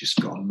like you just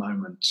got a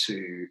moment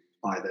to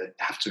either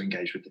have to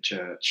engage with the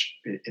church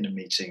in a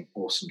meeting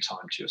or some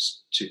time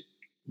just to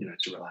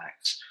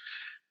relax.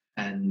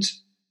 And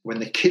when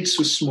the kids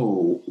were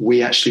small,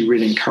 we actually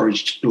really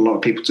encouraged a lot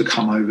of people to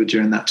come over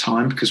during that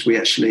time because we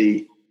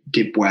actually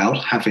did well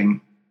having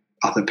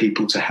other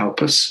people to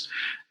help us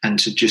and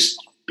to just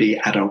be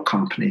adult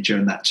company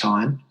during that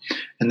time.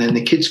 And then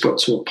the kids got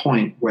to a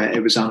point where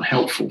it was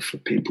unhelpful for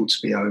people to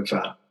be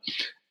over.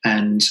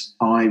 And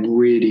I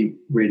really,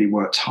 really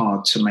worked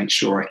hard to make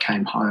sure I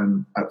came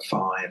home at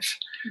 5,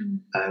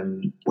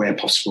 where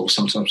possible.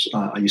 Sometimes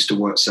I used to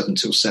work 7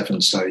 till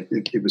 7, so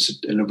it was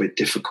a little bit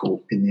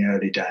difficult in the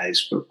early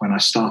days. But when I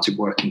started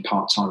working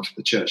part-time for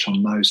the church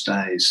on those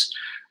days,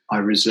 I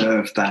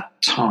reserved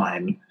that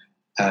time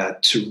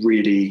to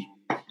really,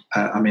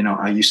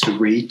 I used to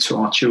read to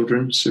our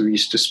children. So we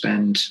used to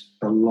spend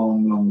a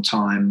long, long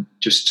time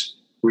just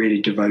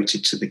really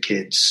devoted to the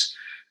kids.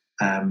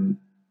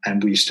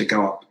 And we used to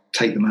go up,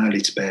 take them early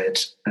to bed,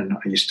 and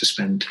I used to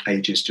spend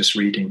ages just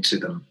reading to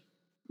them.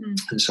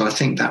 And so I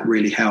think that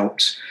really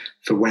helped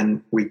for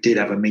when we did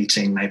have a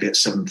meeting, maybe at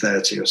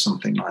 7:30 or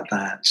something like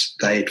that,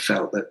 they'd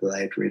felt that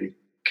they'd really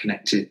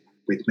connected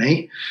with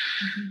me.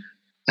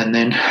 And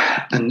then,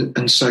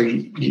 and so,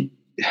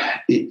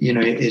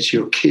 as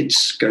your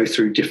kids go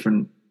through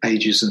different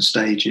ages and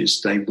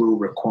stages, they will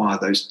require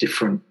those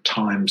different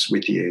times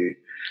with you.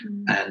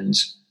 And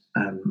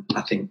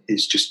I think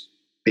it's just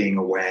being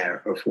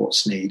aware of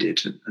what's needed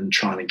and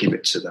trying to give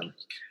it to them.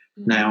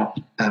 Now,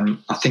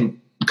 I think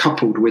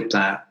coupled with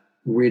that,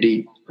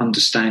 really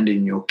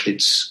understanding your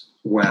kids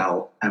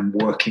well and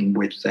working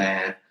with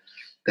their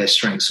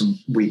strengths and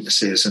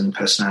weaknesses and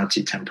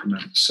personality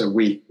temperament. So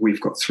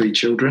we've got 3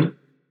 children,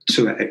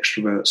 2 are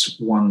extroverts,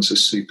 1's a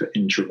super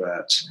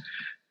introvert.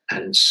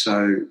 And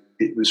so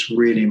it was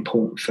really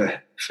important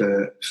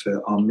for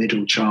our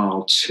middle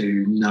child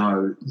to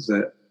know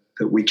that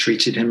we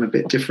treated him a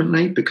bit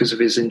differently because of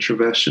his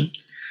introversion.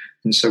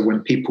 And so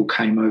when people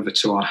came over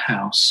to our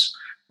house,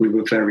 we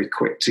were very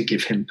quick to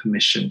give him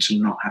permission to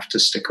not have to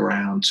stick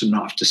around, to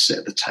not have to sit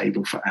at the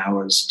table for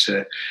hours.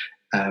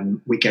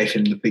 We gave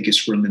him the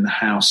biggest room in the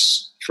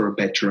house for a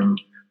bedroom,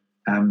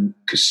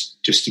 because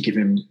just to give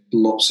him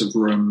lots of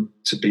room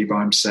to be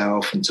by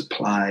himself and to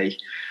play.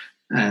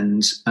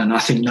 And I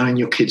think knowing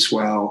your kids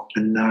well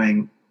and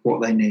knowing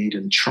what they need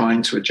and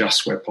trying to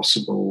adjust where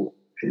possible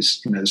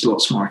is, there's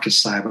lots more I could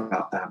say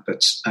about that,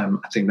 but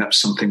I think that's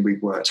something we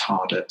worked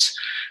hard at.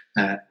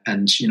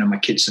 And my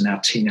kids are now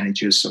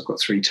teenagers. I've got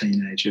 3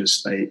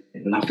 teenagers. They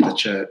love the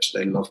church.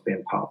 They love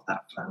being part of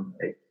that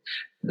family.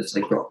 And as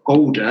they got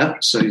older,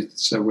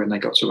 so when they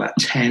got to about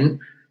 10,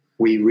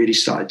 we really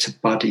started to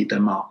buddy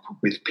them up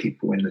with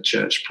people in the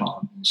church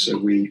plant. So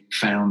we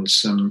found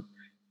some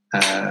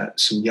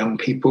young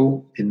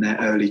people in their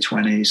early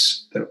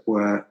 20s that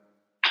were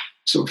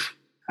sort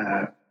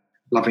of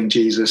loving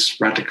Jesus,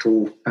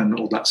 radical, and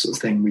all that sort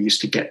of thing. We used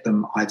to get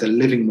them either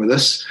living with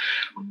us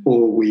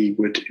or we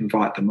would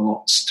invite them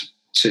lots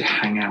to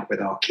hang out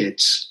with our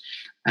kids.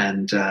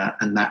 And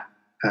that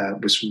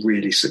was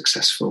really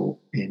successful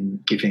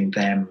in giving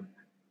them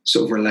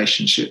sort of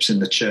relationships in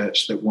the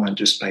church that weren't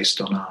just based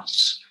on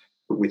us,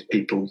 but with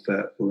people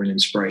that were an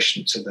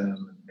inspiration to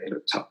them and they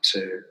looked up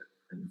to.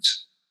 And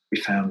we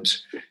found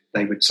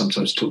they would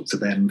sometimes talk to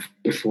them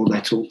before they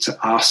talked to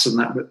us, and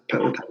that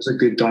was a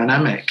good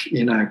dynamic,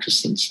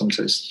 because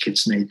sometimes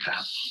kids need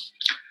that.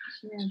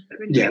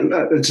 Yeah,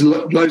 there's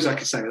loads I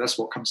could say, but that's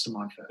what comes to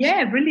mind first.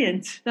 Yeah,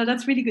 brilliant. No,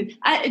 that's really good.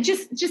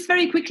 Just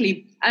very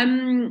quickly,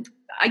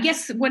 I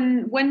guess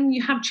when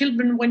you have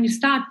children, when you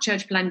start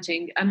church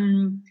planting,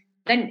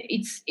 then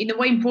it's in a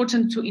way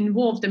important to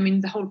involve them in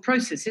the whole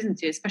process,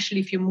 isn't it? Especially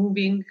if you're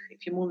moving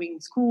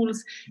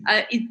schools.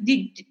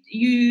 Did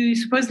you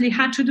supposedly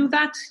had to do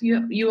that?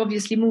 You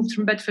obviously moved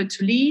from Bedford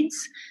to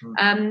Leeds.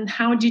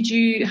 How did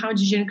you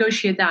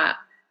negotiate that?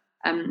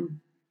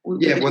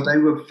 Well, they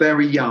were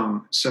very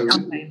young. So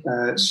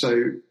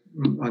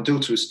my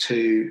daughter was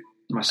 2.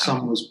 My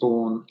son was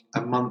born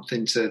a month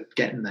into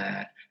getting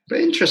there. But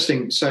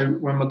interesting. So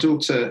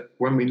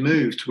when we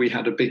moved, we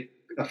had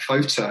a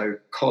photo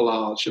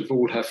collage of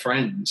all her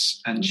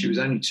friends, and she was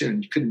only 2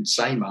 and you couldn't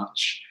say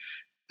much.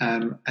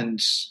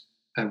 And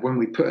when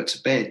we put her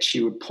to bed,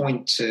 she would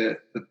point to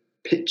the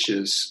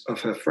pictures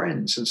of her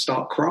friends and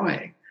start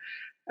crying.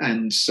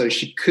 And so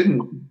she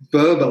couldn't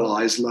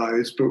verbalize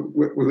loads, but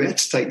we had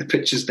to take the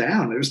pictures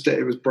down. It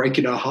was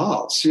breaking our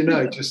hearts,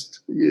 just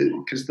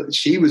because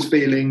she was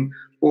feeling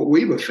what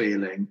we were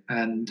feeling.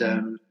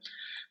 And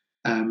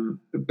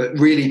but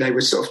really they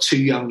were sort of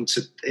too young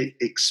to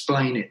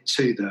explain it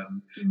to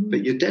them.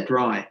 But you're dead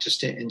right,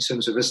 just in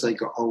terms of as they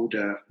got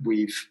older,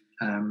 we've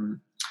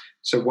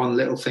So one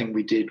little thing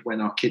we did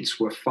when our kids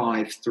were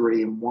 5,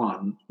 3 and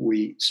 1,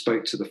 we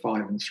spoke to the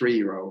 5 and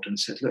 3-year-old and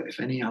said, look, if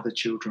any other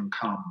children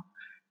come,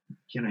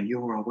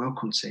 you're our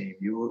welcome team.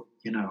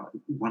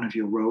 One of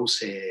your roles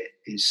here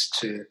is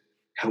to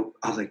help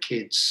other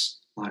kids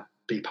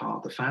be part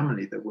of the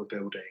family that we're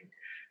building.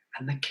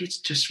 And the kids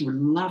just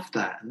love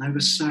that. And they were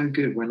so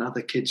good when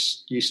other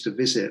kids used to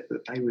visit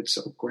that they would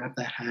sort of grab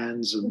their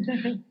hands and,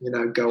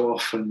 go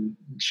off and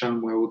show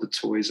them where all the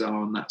toys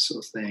are and that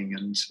sort of thing.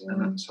 And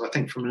so I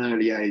think from an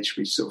early age,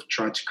 we sort of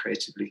tried to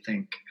creatively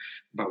think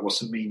about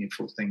what's a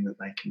meaningful thing that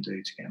they can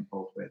do to get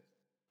involved with.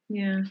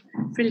 Yeah,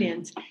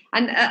 brilliant.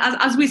 And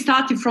as we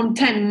started from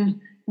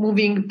 10,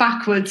 moving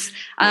backwards,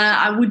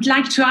 I would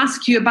like to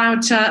ask you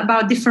about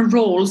different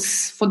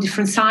roles for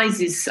different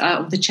sizes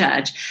of the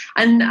church.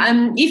 And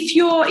if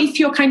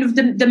you're kind of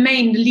the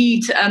main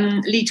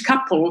lead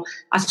couple,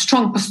 are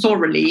strong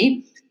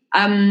pastorally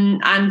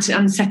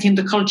and setting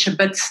the culture,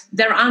 but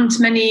there aren't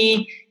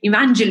many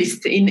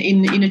evangelists in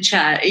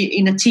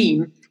a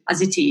team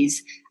as it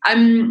is.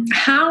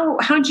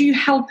 How do you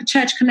a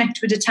church connect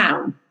with the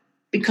town?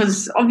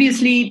 Because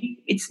obviously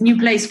it's a new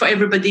place for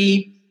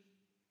everybody.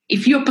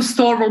 If you're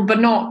pastoral but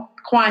not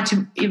quite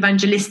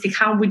evangelistic,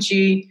 how would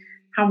you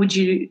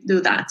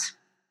do that?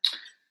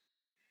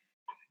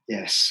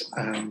 Yes.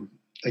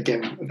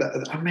 Again,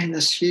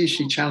 that's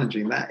hugely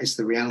challenging. That is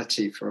the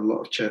reality for a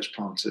lot of church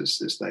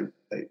planters, is they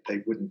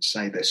wouldn't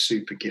say they're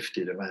super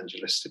gifted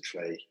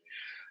evangelistically.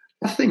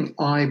 I think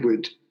I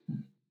would.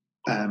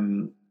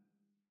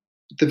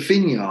 The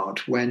Vineyard,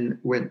 when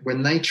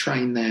they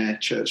train their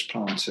church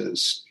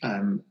planters,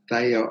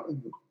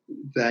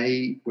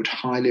 they would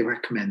highly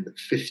recommend that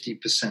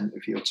 50%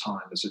 of your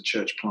time as a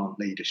church plant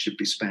leader should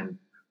be spent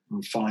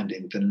on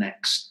finding the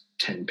next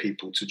 10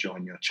 people to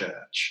join your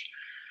church.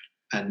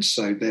 And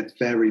so they're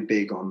very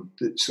big on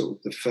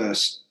the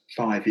first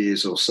 5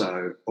 years or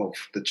so of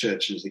the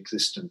church's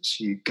existence,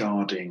 you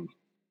guarding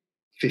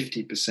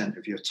 50%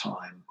 of your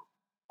time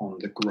on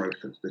the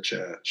growth of the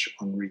church,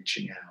 on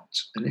reaching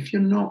out. And if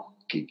you're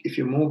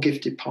more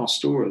gifted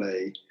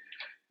pastorally,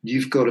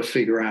 you've got to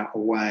figure out a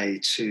way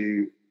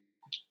to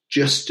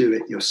just do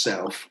it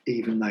yourself,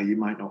 even though you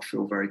might not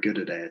feel very good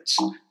at it,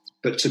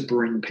 but to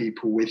bring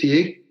people with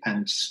you.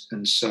 And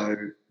so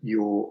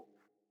you're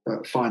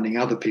finding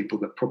other people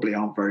that probably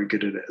aren't very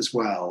good at it as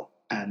well,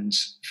 and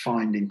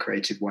finding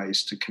creative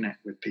ways to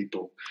connect with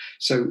people.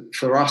 So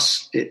for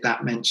us,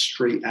 that meant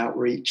street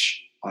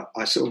outreach.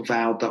 I sort of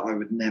vowed that I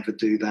would never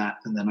do that.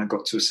 And then I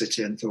got to a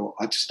city and thought,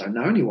 I just don't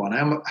know anyone.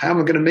 How am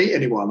I going to meet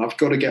anyone? I've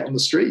got to get on the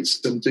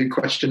streets and do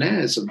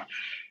questionnaires and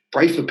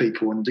pray for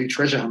people and do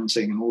treasure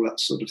hunting and all that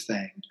sort of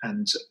thing.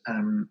 And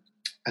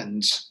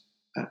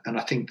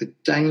I think the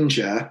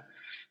danger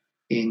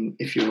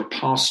if you're a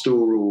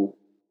pastoral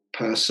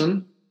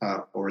person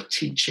or a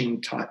teaching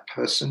type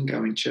person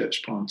going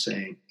church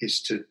planting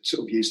is to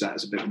sort of use that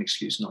as a bit of an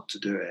excuse not to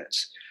do it.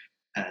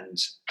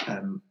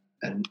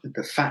 And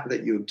the fact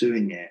that you're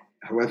doing it,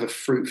 however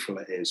fruitful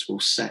it is, will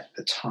set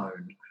the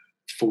tone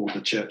for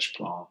the church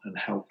plant and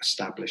help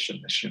establish a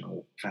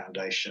missional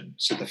foundation.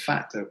 So the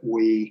fact that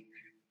we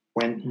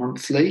went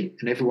monthly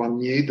and everyone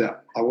knew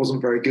that I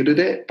wasn't very good at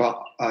it,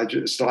 but I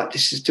just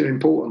this is too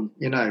important,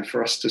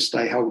 for us to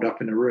stay holed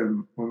up in a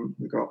room when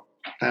we've got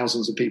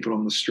thousands of people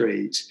on the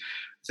street.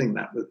 I think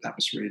that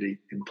was really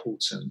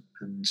important.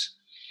 And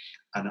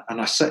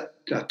I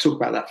talk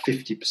about that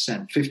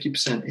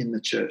 50% in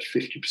the church,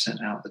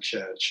 50% out of the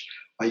church.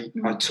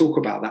 I talk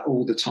about that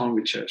all the time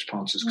with church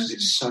planters because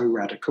it's so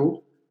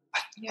radical.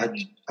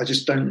 I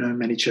just don't know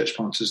many church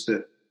planters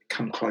that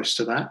come close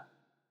to that.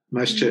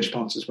 Most church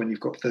planters, when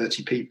you've got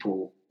 30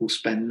 people, will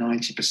spend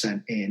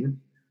 90% in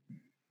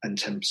and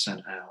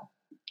 10% out.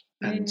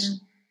 And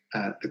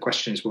the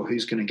question is, well,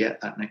 who's going to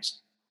get that next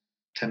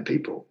 10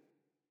 people?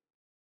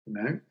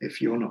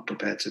 If you're not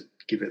prepared to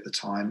give it the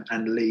time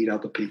and lead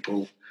other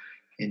people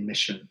in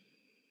mission.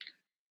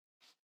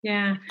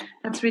 Yeah,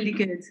 that's really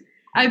good.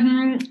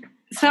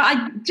 So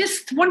I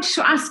just wanted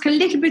to ask a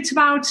little bit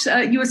about,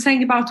 you were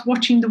saying about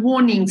watching the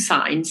warning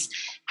signs.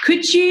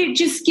 Could you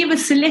just give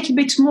us a little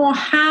bit more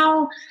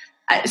how,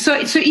 so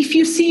if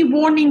you see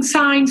warning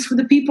signs for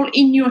the people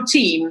in your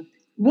team,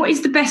 what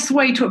is the best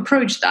way to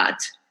approach that?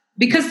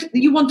 Because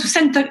you want to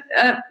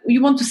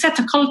set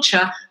a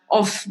culture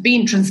of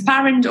being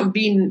transparent, of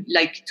being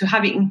to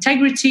having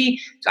integrity,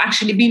 to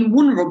actually being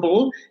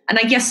vulnerable. And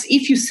I guess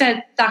if you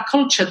set that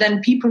culture,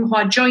 then people who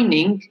are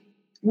joining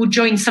would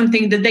join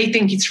something that they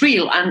think is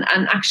real and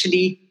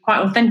actually quite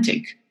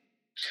authentic.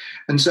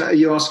 And so are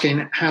you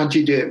asking, how do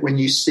you do it when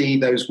you see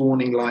those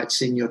warning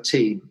lights in your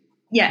team?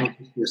 Yeah.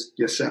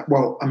 Yourself.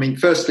 Well, I mean,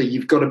 firstly,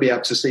 you've got to be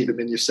able to see them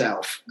in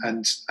yourself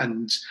and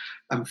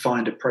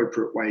find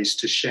appropriate ways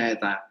to share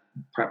that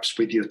perhaps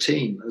with your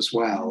team as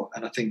well.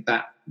 And I think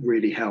that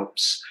really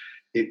helps.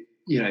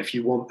 If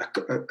you want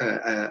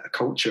a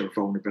culture of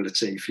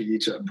vulnerability, for you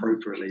to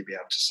appropriately be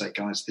able to say,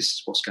 guys, this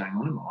is what's going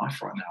on in my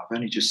life right now. I've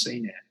only just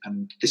seen it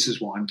and this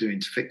is what I'm doing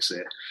to fix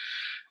it.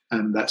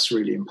 And that's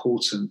really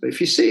important. But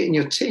if you see it in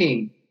your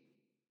team,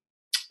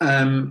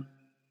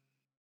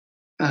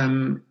 I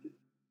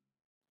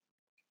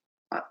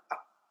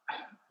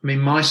mean,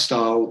 my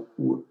style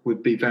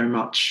would be very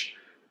much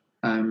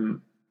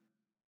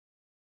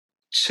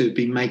to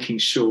be making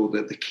sure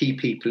that the key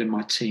people in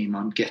my team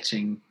I'm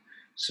getting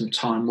some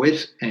time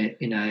with.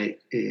 Maybe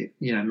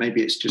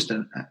it's just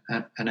an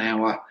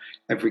hour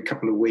every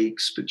couple of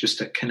weeks, but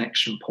just a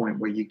connection point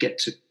where you get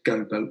to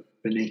go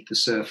beneath the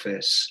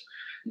surface.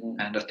 Yeah.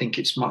 And I think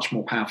it's much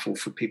more powerful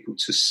for people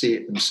to see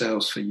it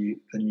themselves than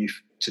you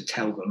to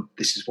tell them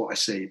this is what I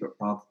see, but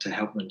rather to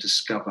help them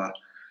discover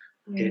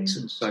it.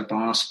 And so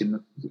by asking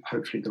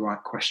hopefully the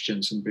right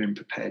questions and being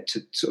prepared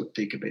to sort of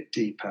dig a bit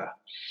deeper.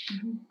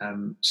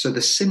 Mm-hmm. So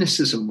the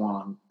cynicism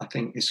one, I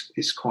think,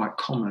 is quite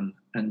common,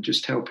 and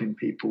just helping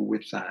people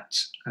with that,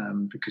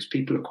 because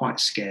people are quite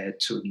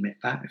scared to admit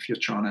that. If you're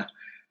trying to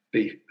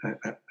be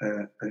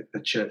a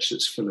church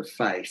that's full of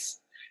faith,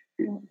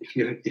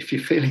 if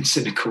you're feeling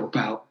cynical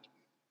about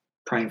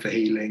praying for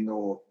healing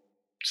or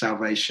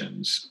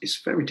salvations,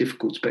 it's very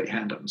difficult to put your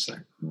hand up and say,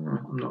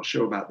 I'm not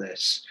sure about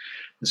this.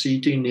 And so you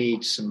do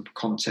need some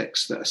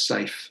contexts that are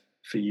safe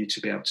for you to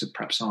be able to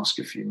perhaps ask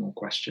a few more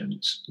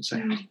questions and say,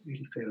 how do you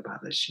really feel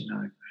about this?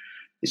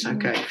 It's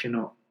okay if you're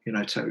not,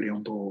 totally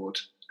on board.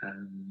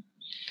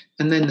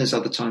 And then there's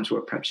other times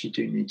where perhaps you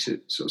do need to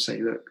sort of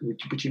say, look,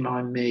 would you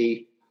mind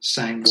me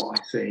saying what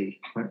I see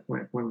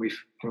when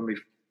we've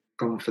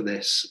gone for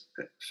this?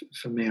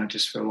 For me, I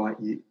just feel like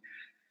you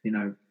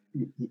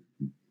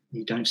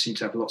don't seem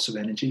to have lots of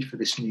energy for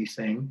this new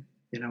thing.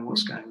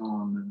 What's going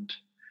on?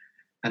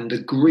 And the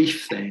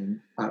grief thing,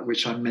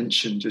 which I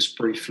mentioned just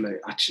briefly,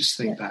 I just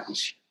think that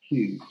is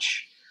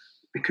huge,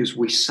 because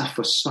we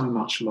suffer so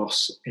much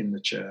loss in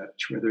the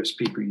church, whether it's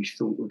people you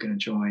thought were going to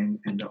join,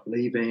 end up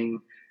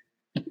leaving,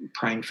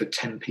 praying for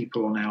 10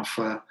 people on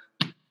Alpha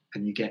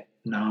and you get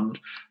none,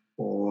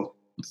 or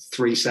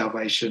 3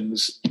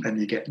 salvations and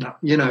you get none.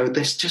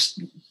 There's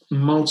just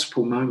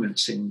multiple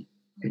moments in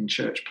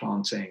church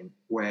planting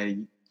where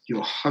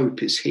your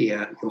hope is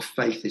here, your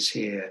faith is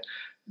here,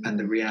 and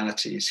the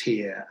reality is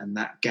here, and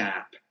that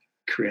gap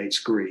creates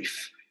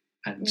grief,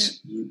 and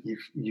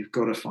you've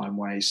got to find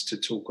ways to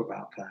talk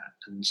about that.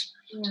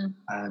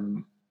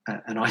 And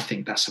I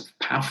think that's a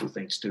powerful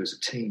thing to do as a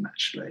team,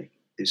 actually,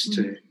 is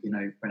to,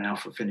 when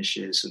Alpha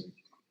finishes and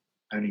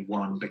only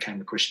one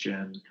became a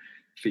Christian,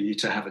 for you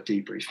to have a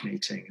debrief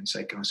meeting and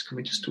say, guys, can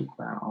we just talk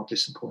about our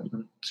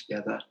disappointment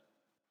together?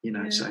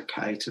 It's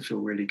okay to feel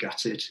really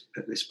gutted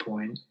at this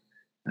point.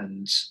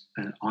 And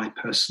I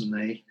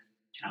personally,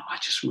 I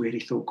just really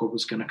thought God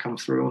was going to come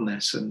through on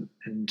this. And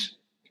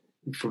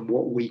from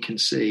what we can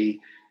see,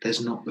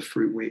 there's not the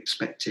fruit we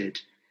expected.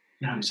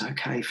 It's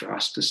okay for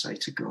us to say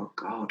to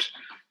God,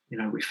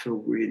 we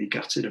feel really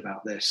gutted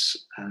about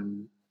this,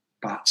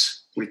 but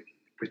we're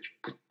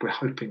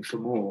hoping for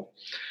more.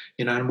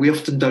 And we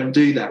often don't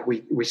do that.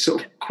 We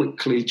sort of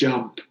quickly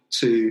jump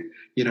to,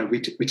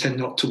 we tend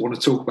not to want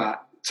to talk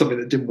about something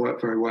that didn't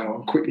work very well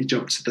and quickly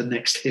jump to the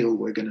next hill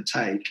we're going to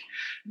take.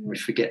 We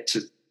forget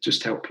to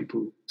just help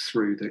people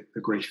through the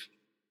grief.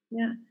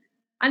 Yeah.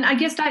 And I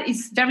guess that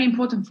is very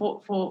important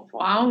for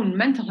our own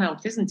mental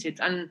health, isn't it?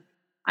 And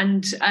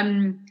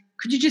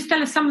could you just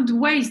tell us some of the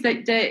ways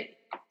that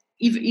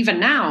even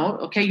now,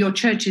 okay, your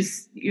church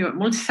is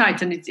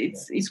multi-site and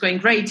it's going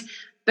great,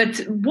 but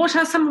what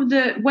are some of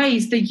the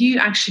ways that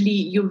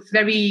you're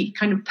very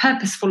kind of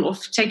purposeful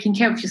of taking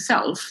care of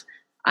yourself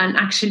and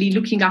actually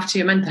looking after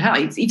your mental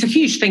health? It's a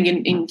huge thing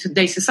in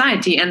today's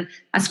society, and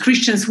as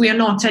Christians, we are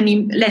not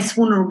any less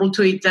vulnerable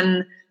to it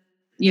than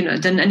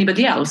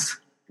anybody else.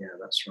 Yeah,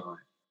 that's right.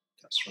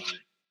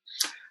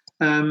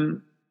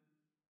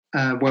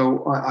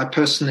 Well, I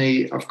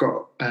personally, I've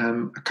got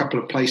a couple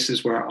of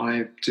places where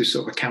I do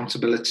sort of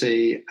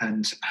accountability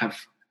and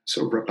have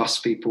sort of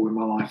robust people in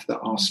my life that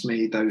ask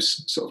me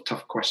those sort of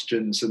tough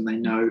questions, and they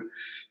know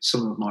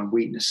some of my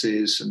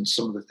weaknesses and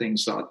some of the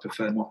things that I'd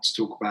prefer not to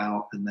talk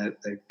about, and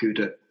they're good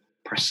at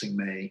pressing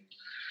me.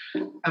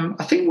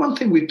 I think one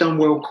thing we've done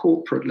well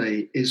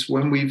corporately is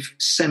when we've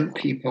sent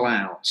people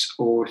out,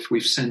 or if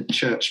we've sent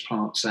church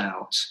plants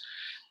out,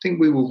 I think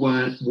we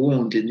were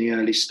warned in the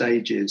early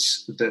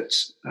stages that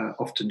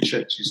often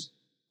churches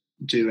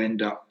do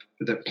end up,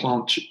 that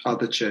plant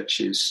other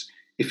churches,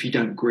 if you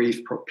don't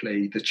grieve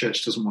properly, the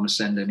church doesn't want to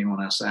send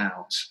anyone else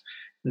out.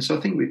 And so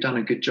I think we've done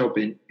a good job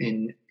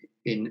in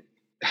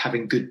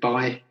having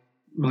goodbye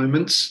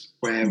moments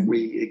where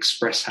we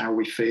express how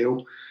we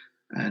feel.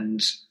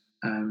 And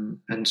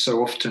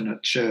so often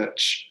at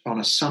church on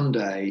a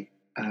Sunday,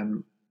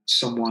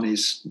 someone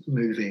is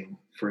moving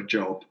for a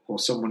job, or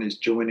someone is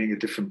joining a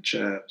different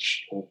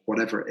church, or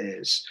whatever it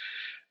is.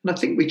 And I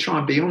think we try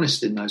and be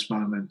honest in those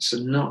moments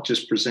and not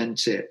just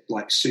present it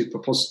like super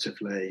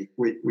positively.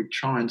 We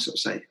try and sort of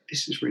say,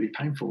 this is really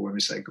painful when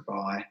we say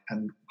goodbye.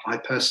 And I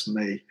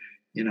personally,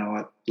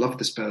 I love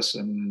this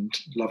person and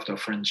loved our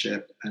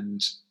friendship,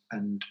 and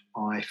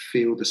I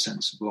feel the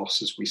sense of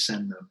loss as we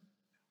send them,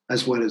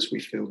 as well as we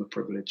feel the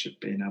privilege of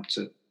being able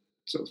to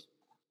sort of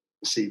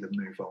see them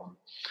move on.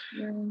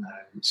 Yeah.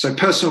 So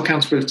personal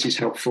accountability is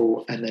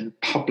helpful, and then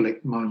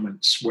public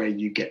moments where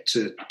you get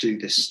to do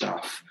this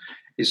stuff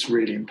is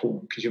really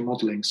important because you're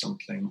modelling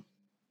something.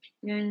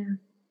 Yeah.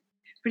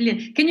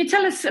 Brilliant. Can you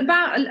tell us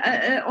about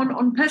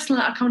on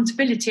personal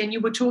accountability? And you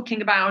were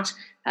talking about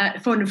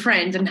phone a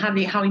friend and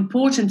how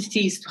important it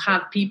is to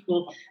have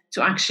people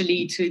to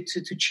actually to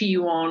cheer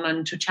you on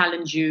and to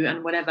challenge you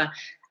and whatever.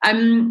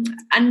 And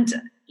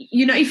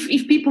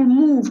if people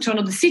move to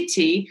another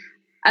city,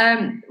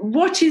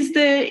 what is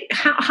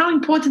how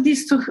important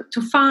is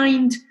to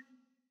find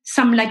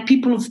some like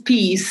people of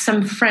peace,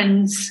 some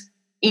friends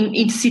in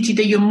each city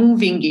that you're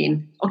moving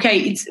in?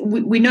 Okay,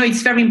 we know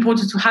it's very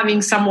important to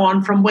having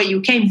someone from where you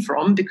came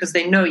from because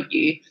they know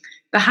you,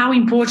 but how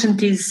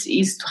important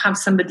is to have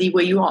somebody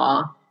where you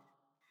are?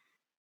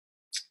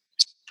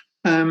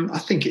 I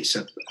think it's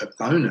a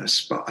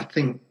bonus, but I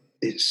think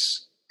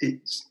it's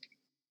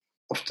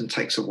often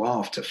takes a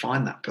while to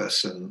find that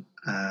person.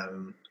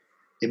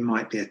 It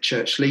might be a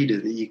church leader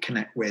that you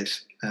connect with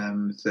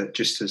that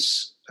just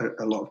has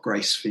a lot of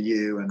grace for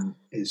you and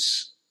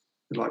is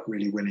like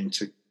really willing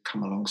to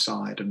come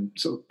alongside and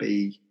sort of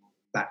be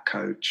that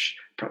coach.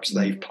 Perhaps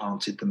they've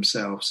planted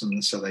themselves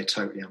and so they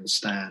totally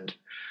understand.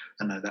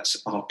 I know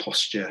that's our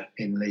posture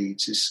in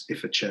Leeds, is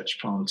if a church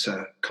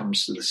planter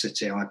comes to the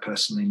city, I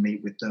personally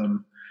meet with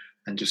them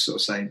and just sort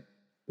of say,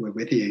 we're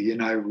with you,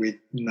 we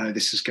know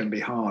this is going to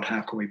be hard,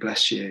 how can we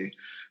bless you?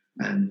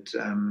 And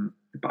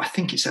but I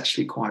think it's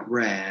actually quite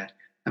rare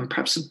and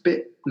perhaps a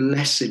bit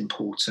less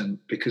important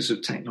because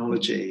of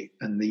technology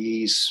and the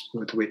ease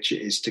with which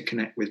it is to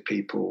connect with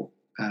people.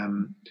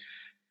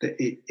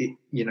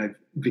 That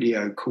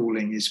video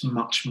calling is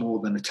much more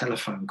than a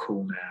telephone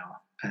call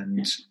now,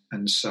 and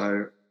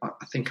so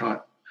I think I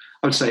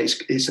would say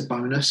it's a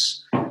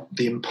bonus.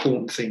 The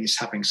important thing is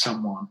having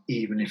someone,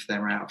 even if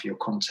they're out of your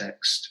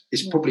context.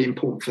 It's probably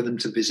important for them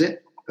to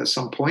visit at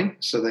some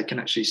point so they can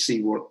actually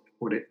see what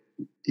it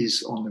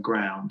is on the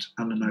ground.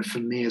 And I know for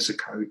me as a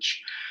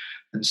coach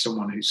and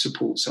someone who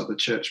supports other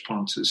church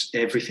planters,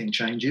 everything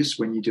changes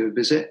when you do a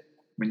visit.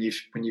 When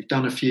you've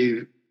done a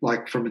few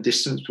like from a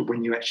distance, but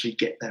when you actually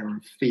get there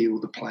and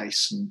feel the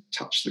place and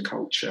touch the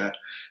culture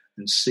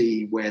and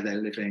see where they're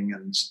living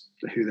and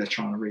who they're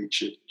trying to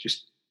reach,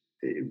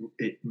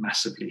 it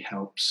massively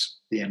helps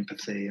the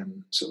empathy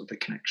and sort of the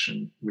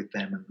connection with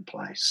them and the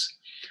place.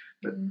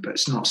 But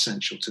it's not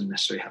essential to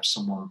necessarily have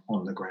someone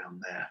on the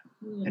ground there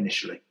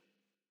initially.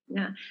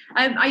 Yeah,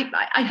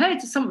 I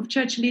heard some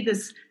church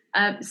leaders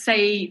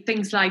say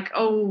things like,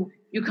 "Oh,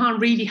 you can't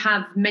really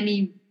have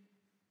many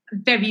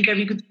very,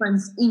 very good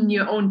friends in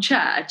your own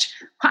church."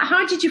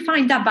 How did you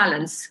find that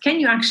balance? Can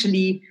you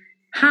actually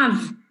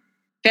have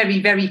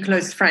very, very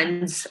close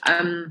friends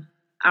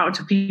out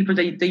of people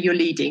that you're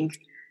leading?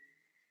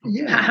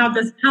 Yeah. How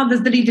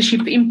does the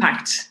leadership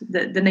impact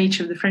the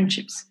nature of the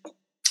friendships?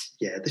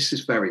 Yeah, this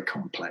is very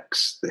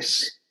complex,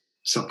 this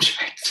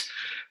subject.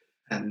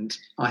 And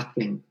I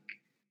think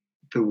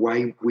the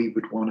way we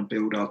would want to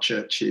build our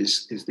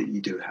churches is that you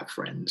do have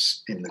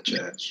friends in the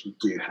church. You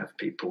do have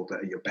people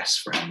that are your best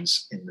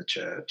friends in the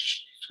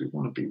church. We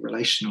want to be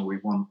relational. We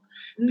want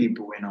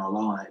people in our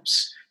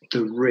lives.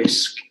 The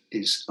risk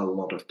is a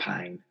lot of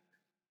pain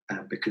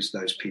because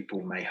those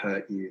people may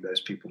hurt you. Those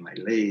people may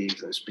leave.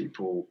 Those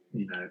people,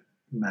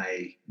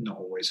 may not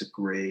always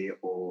agree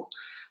or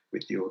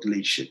with your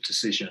leadership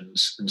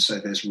decisions. And so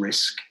there's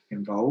risk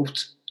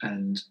involved.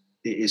 And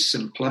it is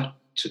simpler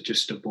to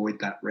just avoid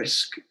that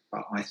risk.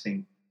 But I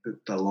think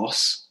that the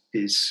loss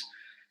is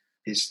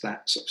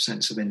that sort of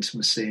sense of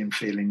intimacy and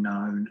feeling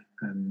known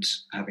and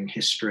having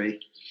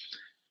history.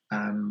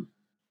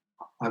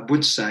 I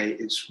would say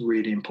it's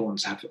really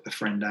important to have a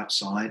friend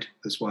outside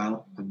as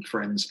well, and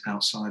friends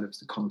outside of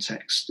the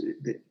context.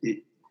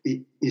 It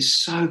is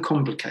so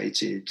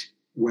complicated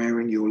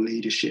wearing your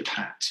leadership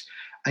hat.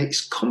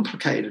 It's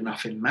complicated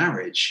enough in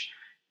marriage.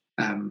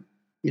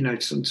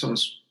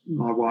 Sometimes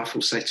my wife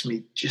will say to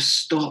me, just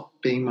stop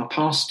being my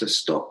pastor.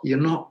 Stop. You're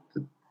my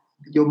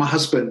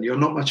husband. You're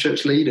not my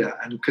church leader.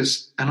 And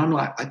I'm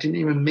like, I didn't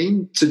even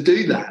mean to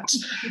do that.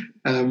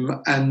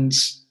 And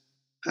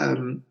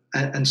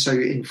so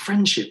in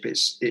friendship,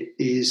 it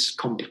is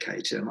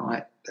complicated. Am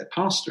I their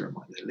pastor? Am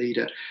I their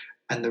leader?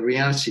 And the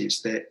reality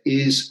is there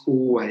is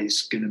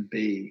always going to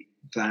be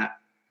that,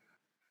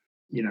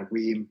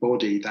 we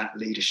embody that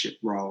leadership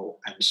role.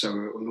 And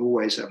so it will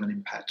always have an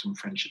impact on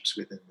friendships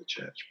within the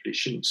church, but it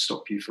shouldn't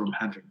stop you from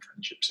having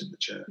friendships in the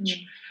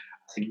church.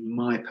 I think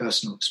my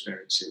personal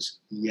experience is,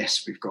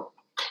 yes, we've got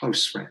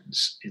close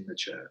friends in the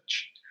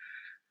church,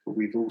 but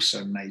we've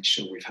also made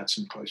sure we've had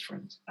some close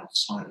friends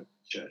outside of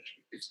the church.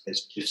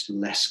 There's just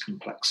less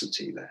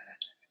complexity there.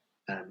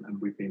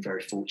 And we've been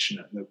very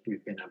fortunate that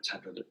we've been able to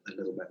have a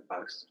little bit of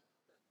both.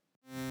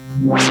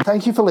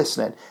 Thank you for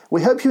listening.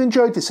 We hope you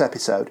enjoyed this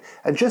episode.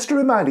 And just a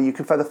reminder, you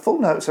can find the full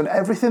notes on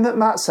everything that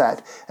Matt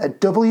said at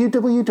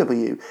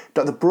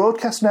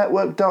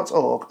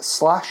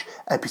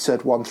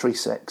www.thebroadcastnetwork.org/episode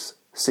 136.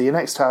 See you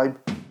next time.